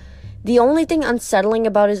beads. The only thing unsettling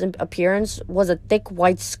about his appearance was a thick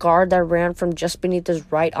white scar that ran from just beneath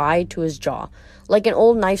his right eye to his jaw, like an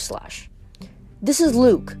old knife slash. "This is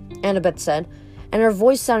Luke," Annabeth said, and her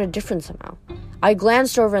voice sounded different somehow. I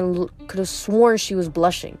glanced over and could have sworn she was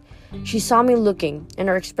blushing. She saw me looking, and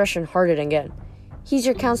her expression hardened again. "He's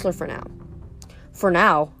your counselor for now." "For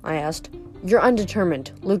now?" I asked. "You're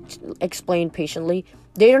undetermined," Luke explained patiently.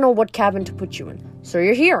 "They don't know what cabin to put you in, so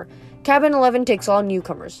you're here. Cabin 11 takes all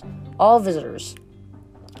newcomers, all visitors."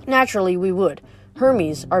 Naturally, we would.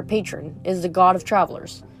 Hermes, our patron, is the god of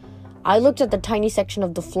travelers. I looked at the tiny section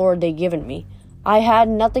of the floor they'd given me. I had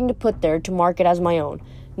nothing to put there to mark it as my own.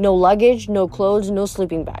 No luggage, no clothes, no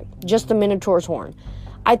sleeping bag. Just the Minotaur's horn.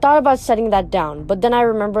 I thought about setting that down, but then I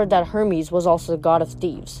remembered that Hermes was also the god of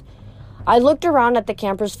thieves. I looked around at the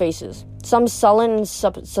campers' faces, some sullen and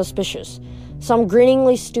suspicious, some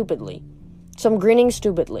grinningly stupidly. some grinning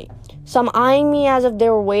stupidly, some eyeing me as if they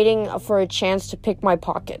were waiting for a chance to pick my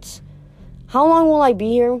pockets. "How long will I be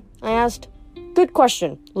here?" I asked. "Good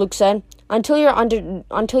question," Luke said, until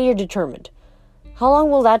you're determined." "How long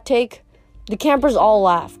will that take?" The campers all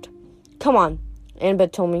laughed. "Come on,"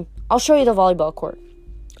 Annabeth told me. "I'll show you the volleyball court."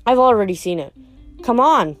 "I've already seen it." "Come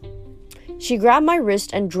on." She grabbed my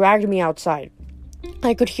wrist and dragged me outside.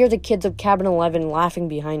 I could hear the kids of Cabin 11 laughing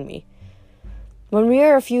behind me. When we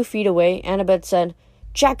were a few feet away, Annabeth said,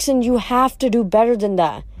 "Jackson, you have to do better than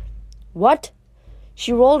that." "What?"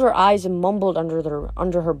 She rolled her eyes and mumbled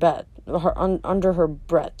under her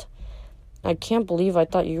breath. "I can't believe I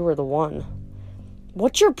thought you were the one."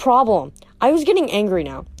 "What's your problem?" I was getting angry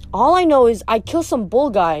now. "All I know is I killed some bull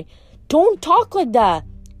guy." "Don't talk like that,"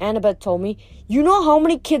 Annabeth told me. "You know how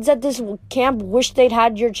many kids at this camp wish they'd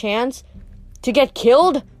had your chance? To get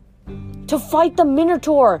killed? To fight the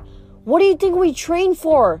Minotaur? What do you think we trained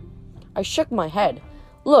for?" I shook my head.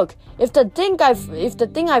 "Look, if the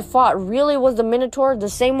thing I fought really was the Minotaur, the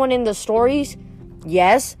same one in the stories,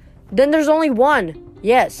 yes, then there's only one,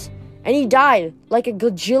 yes. And he died like a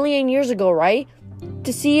gajillion years ago, right?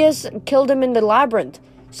 Theseus killed him in the labyrinth.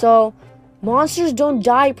 So, monsters don't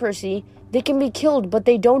die, Percy. They can be killed, but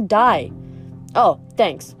they don't die." "Oh,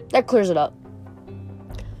 thanks. That clears it up."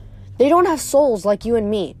 "They don't have souls like you and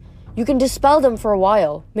me. You can dispel them for a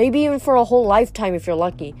while, maybe even for a whole lifetime if you're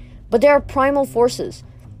lucky, but they are primal forces.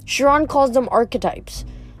 Chiron calls them archetypes.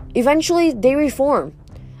 Eventually, they reform."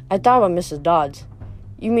 I thought about Mrs. Dodds.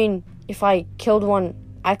 "You mean if I killed one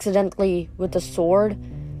accidentally with a sword?"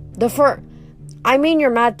 "I mean your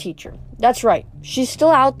math teacher. That's right. She's still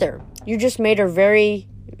out there. You just made her very,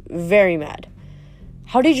 very mad."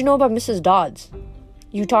 "How did you know about Mrs. Dodds?"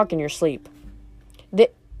 "You talk in your sleep."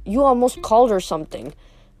 You almost called her something.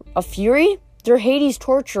 A fury? They're Hades'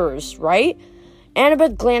 torturers, right?"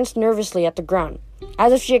 Annabeth glanced nervously at the ground,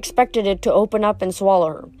 as if she expected it to open up and swallow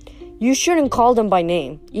her. "You shouldn't call them by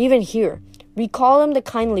name, even here. We call them the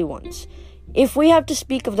kindly ones, if we have to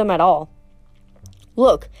speak of them at all.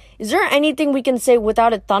 Look, is there anything we can say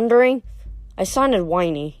without it thundering?" I sounded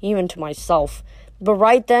whiny, even to myself, but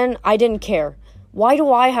right then, I didn't care. Why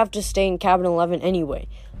do I have to stay in Cabin 11 anyway?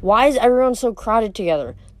 Why is everyone so crowded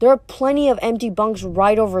together? There are plenty of empty bunks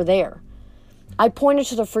right over there. I pointed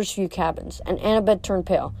to the first few cabins, and Annabeth turned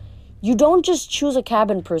pale. "You don't just choose a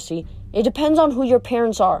cabin, Percy. It depends on who your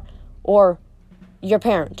parents are, or your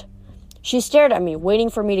parent." She stared at me, waiting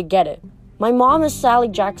for me to get it. "My mom is Sally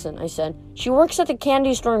Jackson," I said. "She works at the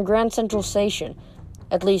candy store in Grand Central Station.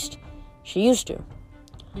 At least, she used to."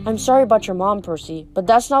 "I'm sorry about your mom, Percy, but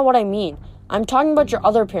that's not what I mean. I'm talking about your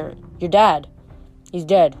other parent, your dad. He's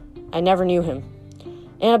dead. I never knew him."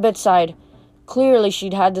 Annabeth sighed. Clearly,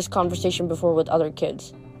 she'd had this conversation before with other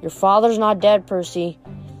kids. "Your father's not dead, Percy."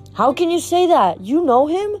 "How can you say that? You know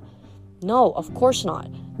him?" "No, of course not."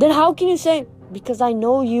 "Then how can you say—" "Because I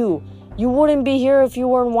know you. You wouldn't be here if you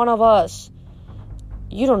weren't one of us."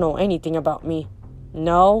 "You don't know anything about me."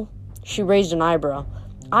 "No?" She raised an eyebrow.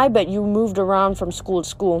 "I bet you moved around from school to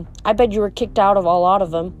school. I bet you were kicked out of a lot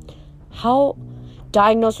of them." "How?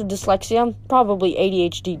 Diagnosed with dyslexia? Probably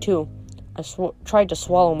ADHD too." I tried to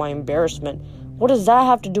swallow my embarrassment. What does that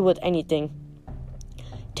have to do with anything?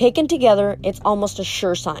 Taken together, it's almost a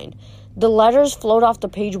sure sign. The letters float off the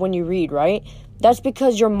page when you read, right? That's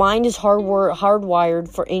because your mind is hardwired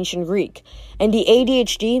for ancient Greek. And the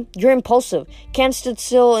ADHD, you're impulsive, can't sit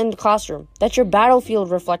still in the classroom. That's your battlefield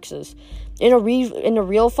reflexes. In a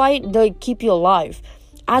real fight, they keep you alive.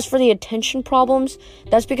 As for the attention problems,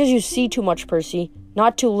 that's because you see too much, Percy.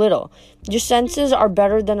 Not too little. Your senses are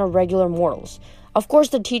better than a regular mortal's. Of course,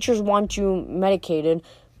 the teachers want you medicated.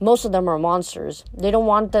 Most of them are monsters. They don't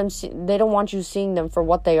want you seeing them for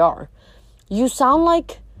what they are. You sound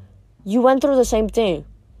like you went through the same thing.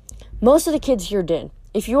 Most of the kids here did.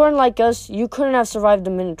 If you weren't like us, you couldn't have survived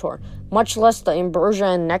the Minotaur, much less the ambrosia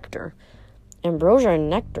and nectar. Ambrosia and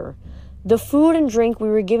nectar? The food and drink we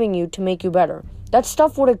were giving you to make you better. That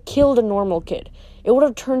stuff would have killed a normal kid. It would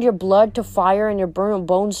have turned your blood to fire and your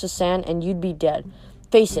bones to sand, and you'd be dead.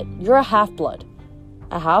 Face it, you're a half-blood.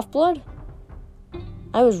 A half-blood?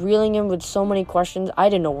 I was reeling in with so many questions, I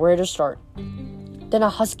didn't know where to start. Then a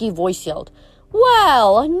husky voice yelled,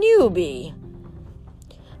 "Well, a newbie!"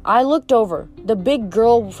 I looked over. The big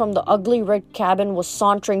girl from the ugly red cabin was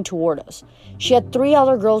sauntering toward us. She had 3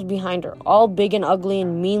 other girls behind her, all big and ugly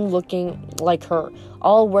and mean-looking like her,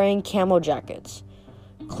 all wearing camo jackets.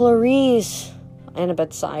 "Clarice,"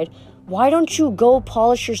 Annabeth sighed, "why don't you go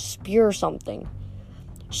polish your spear or something?"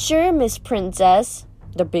 "Sure, Miss Princess,"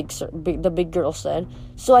 the big girl said,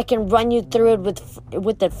 "so I can run you through it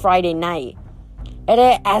with it Friday night."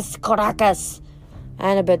 Ere Askorakis,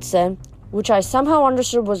 Annabeth said, which I somehow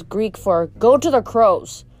understood was Greek for go to the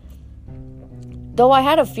crows. Though I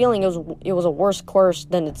had a feeling it was a worse course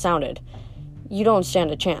than it sounded. You don't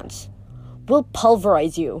stand a chance. We'll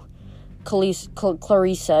pulverize you,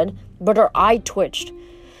 Clarice said, but her eye twitched.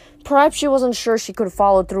 Perhaps she wasn't sure she could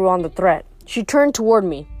follow through on the threat. She turned toward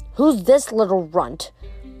me. Who's this little runt?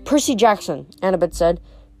 Percy Jackson, Annabeth said.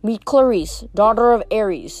 Meet Clarice, daughter of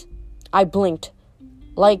Ares. I blinked.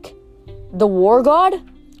 Like, the war god?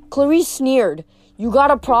 Clarice sneered. You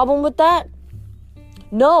got a problem with that?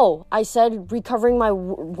 No, I said, recovering my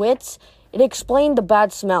wits. It explained the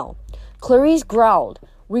bad smell. Clarice growled.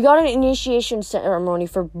 We got an initiation ceremony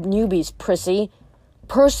for newbies, Prissy.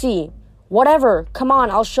 Percy. Whatever. Come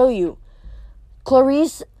on, I'll show you.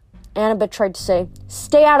 Clarice, Annabeth tried to say.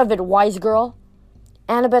 Stay out of it, wise girl.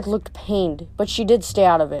 Annabeth looked pained, but she did stay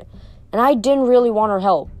out of it. And I didn't really want her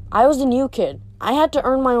help. I was the new kid. I had to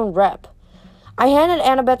earn my own rep. I handed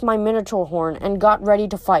Annabeth my minotaur horn and got ready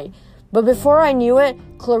to fight. But before I knew it,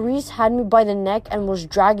 Clarice had me by the neck and was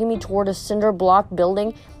dragging me toward a cinder block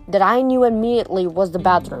building that I knew immediately was the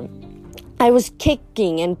bathroom. I was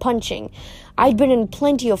kicking and punching. I'd been in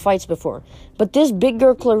plenty of fights before, but this big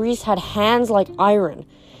girl Clarice had hands like iron.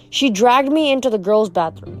 She dragged me into the girls'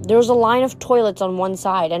 bathroom. There was a line of toilets on one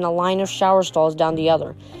side and a line of shower stalls down the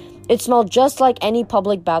other. It smelled just like any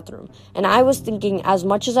public bathroom, and I was thinking as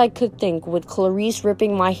much as I could think with Clarice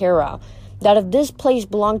ripping my hair out, that if this place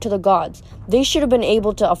belonged to the gods, they should have been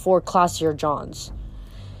able to afford classier Johns.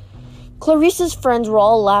 Clarice's friends were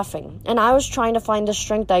all laughing, and I was trying to find the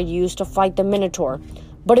strength I'd use to fight the Minotaur,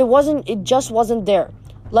 but it just wasn't there.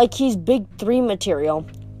 Like he's big 3 material,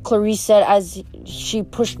 Clarice said as she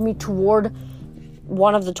pushed me toward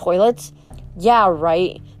one of the toilets. Yeah,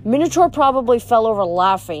 right. Minotaur probably fell over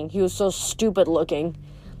laughing. He was so stupid looking.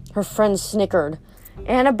 Her friends snickered.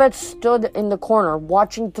 Annabeth stood in the corner,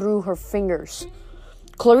 watching through her fingers.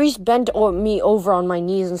 Clarice bent me over on my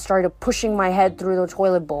knees and started pushing my head through the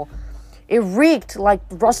toilet bowl. It reeked like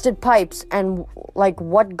rusted pipes and like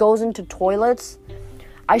what goes into toilets.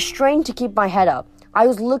 I strained to keep my head up. I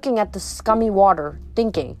was looking at the scummy water,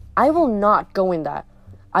 thinking, I will not go in that.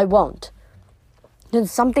 I won't. Then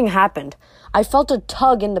something happened. I felt a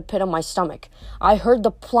tug in the pit of my stomach. I heard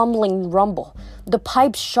the plumbing rumble. The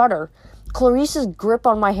pipes shudder. Clarice's grip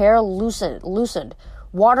on my hair loosened.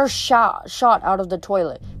 Water shot out of the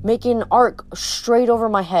toilet, making an arc straight over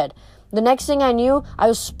my head. The next thing I knew, I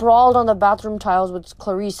was sprawled on the bathroom tiles with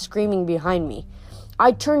Clarice screaming behind me.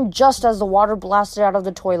 I turned just as the water blasted out of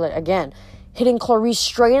the toilet again, hitting Clarice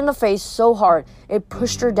straight in the face so hard it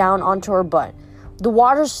pushed her down onto her butt. The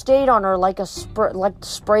water stayed on her like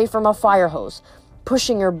spray from a fire hose,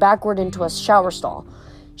 pushing her backward into a shower stall.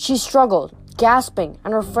 She struggled, gasping,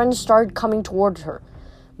 and her friends started coming towards her.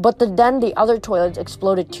 But then the other toilets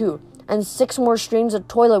exploded too, and 6 more streams of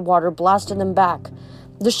toilet water blasted them back.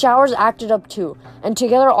 The showers acted up too, and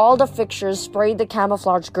together all the fixtures sprayed the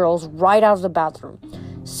camouflage girls right out of the bathroom,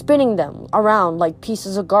 spinning them around like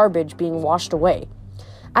pieces of garbage being washed away.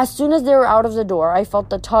 As soon as they were out of the door, I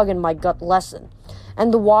felt the tug in my gut lessen,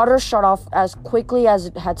 and the water shut off as quickly as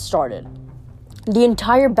it had started. The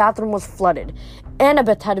entire bathroom was flooded.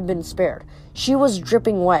 Annabeth hadn't been spared. She was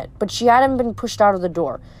dripping wet, but she hadn't been pushed out of the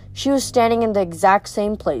door. She was standing in the exact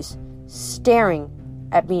same place, staring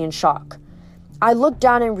at me in shock. I looked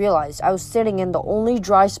down and realized I was sitting in the only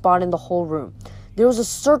dry spot in the whole room. There was a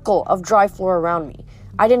circle of dry floor around me.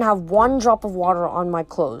 I didn't have 1 drop of water on my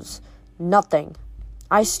clothes. Nothing.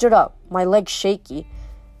 I stood up, my legs shaky.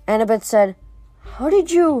 Annabeth said, How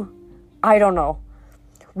did you... I don't know.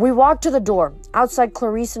 We walked to the door. Outside,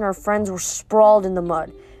 Clarice and her friends were sprawled in the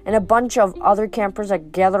mud, and a bunch of other campers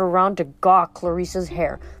that gathered around to gawk. Clarice's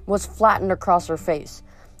hair was flattened across her face.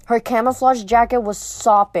 Her camouflage jacket was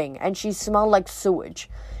sopping, and she smelled like sewage.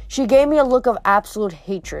 She gave me a look of absolute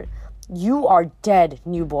hatred. You are dead,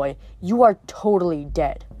 new boy. You are totally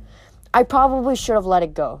dead. I probably should have let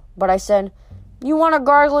it go, but I said, You want to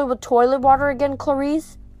gargle it with toilet water again,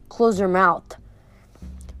 Clarice? Close your mouth.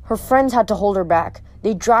 Her friends had to hold her back.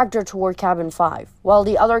 They dragged her toward cabin 5, while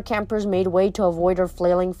the other campers made way to avoid her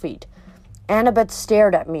flailing feet. Annabeth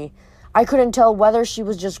stared at me. I couldn't tell whether she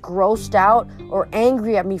was just grossed out or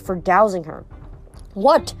angry at me for dousing her.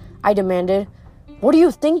 What? I demanded. What are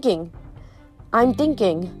you thinking? I'm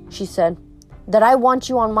thinking, she said, that I want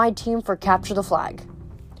you on my team for Capture the Flag.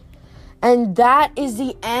 And that is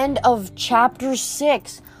the end of chapter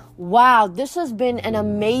 6. Wow, this has been an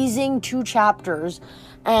amazing 2 chapters.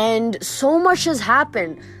 And so much has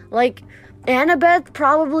happened. Like, Annabeth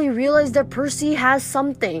probably realized that Percy has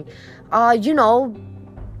something.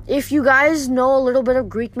 if you guys know a little bit of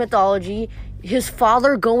Greek mythology, his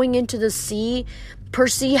father going into the sea,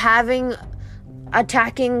 Percy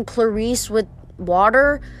attacking Clarice with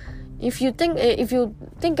water, if you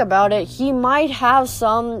think about it, he might have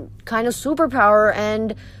some kind of superpower,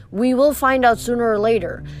 and we will find out sooner or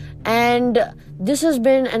later. And this has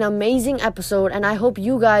been an amazing episode, and I hope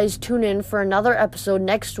you guys tune in for another episode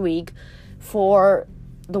next week for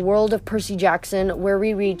The World of Percy Jackson, where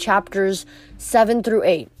we read chapters 7 through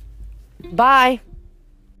 8. Bye!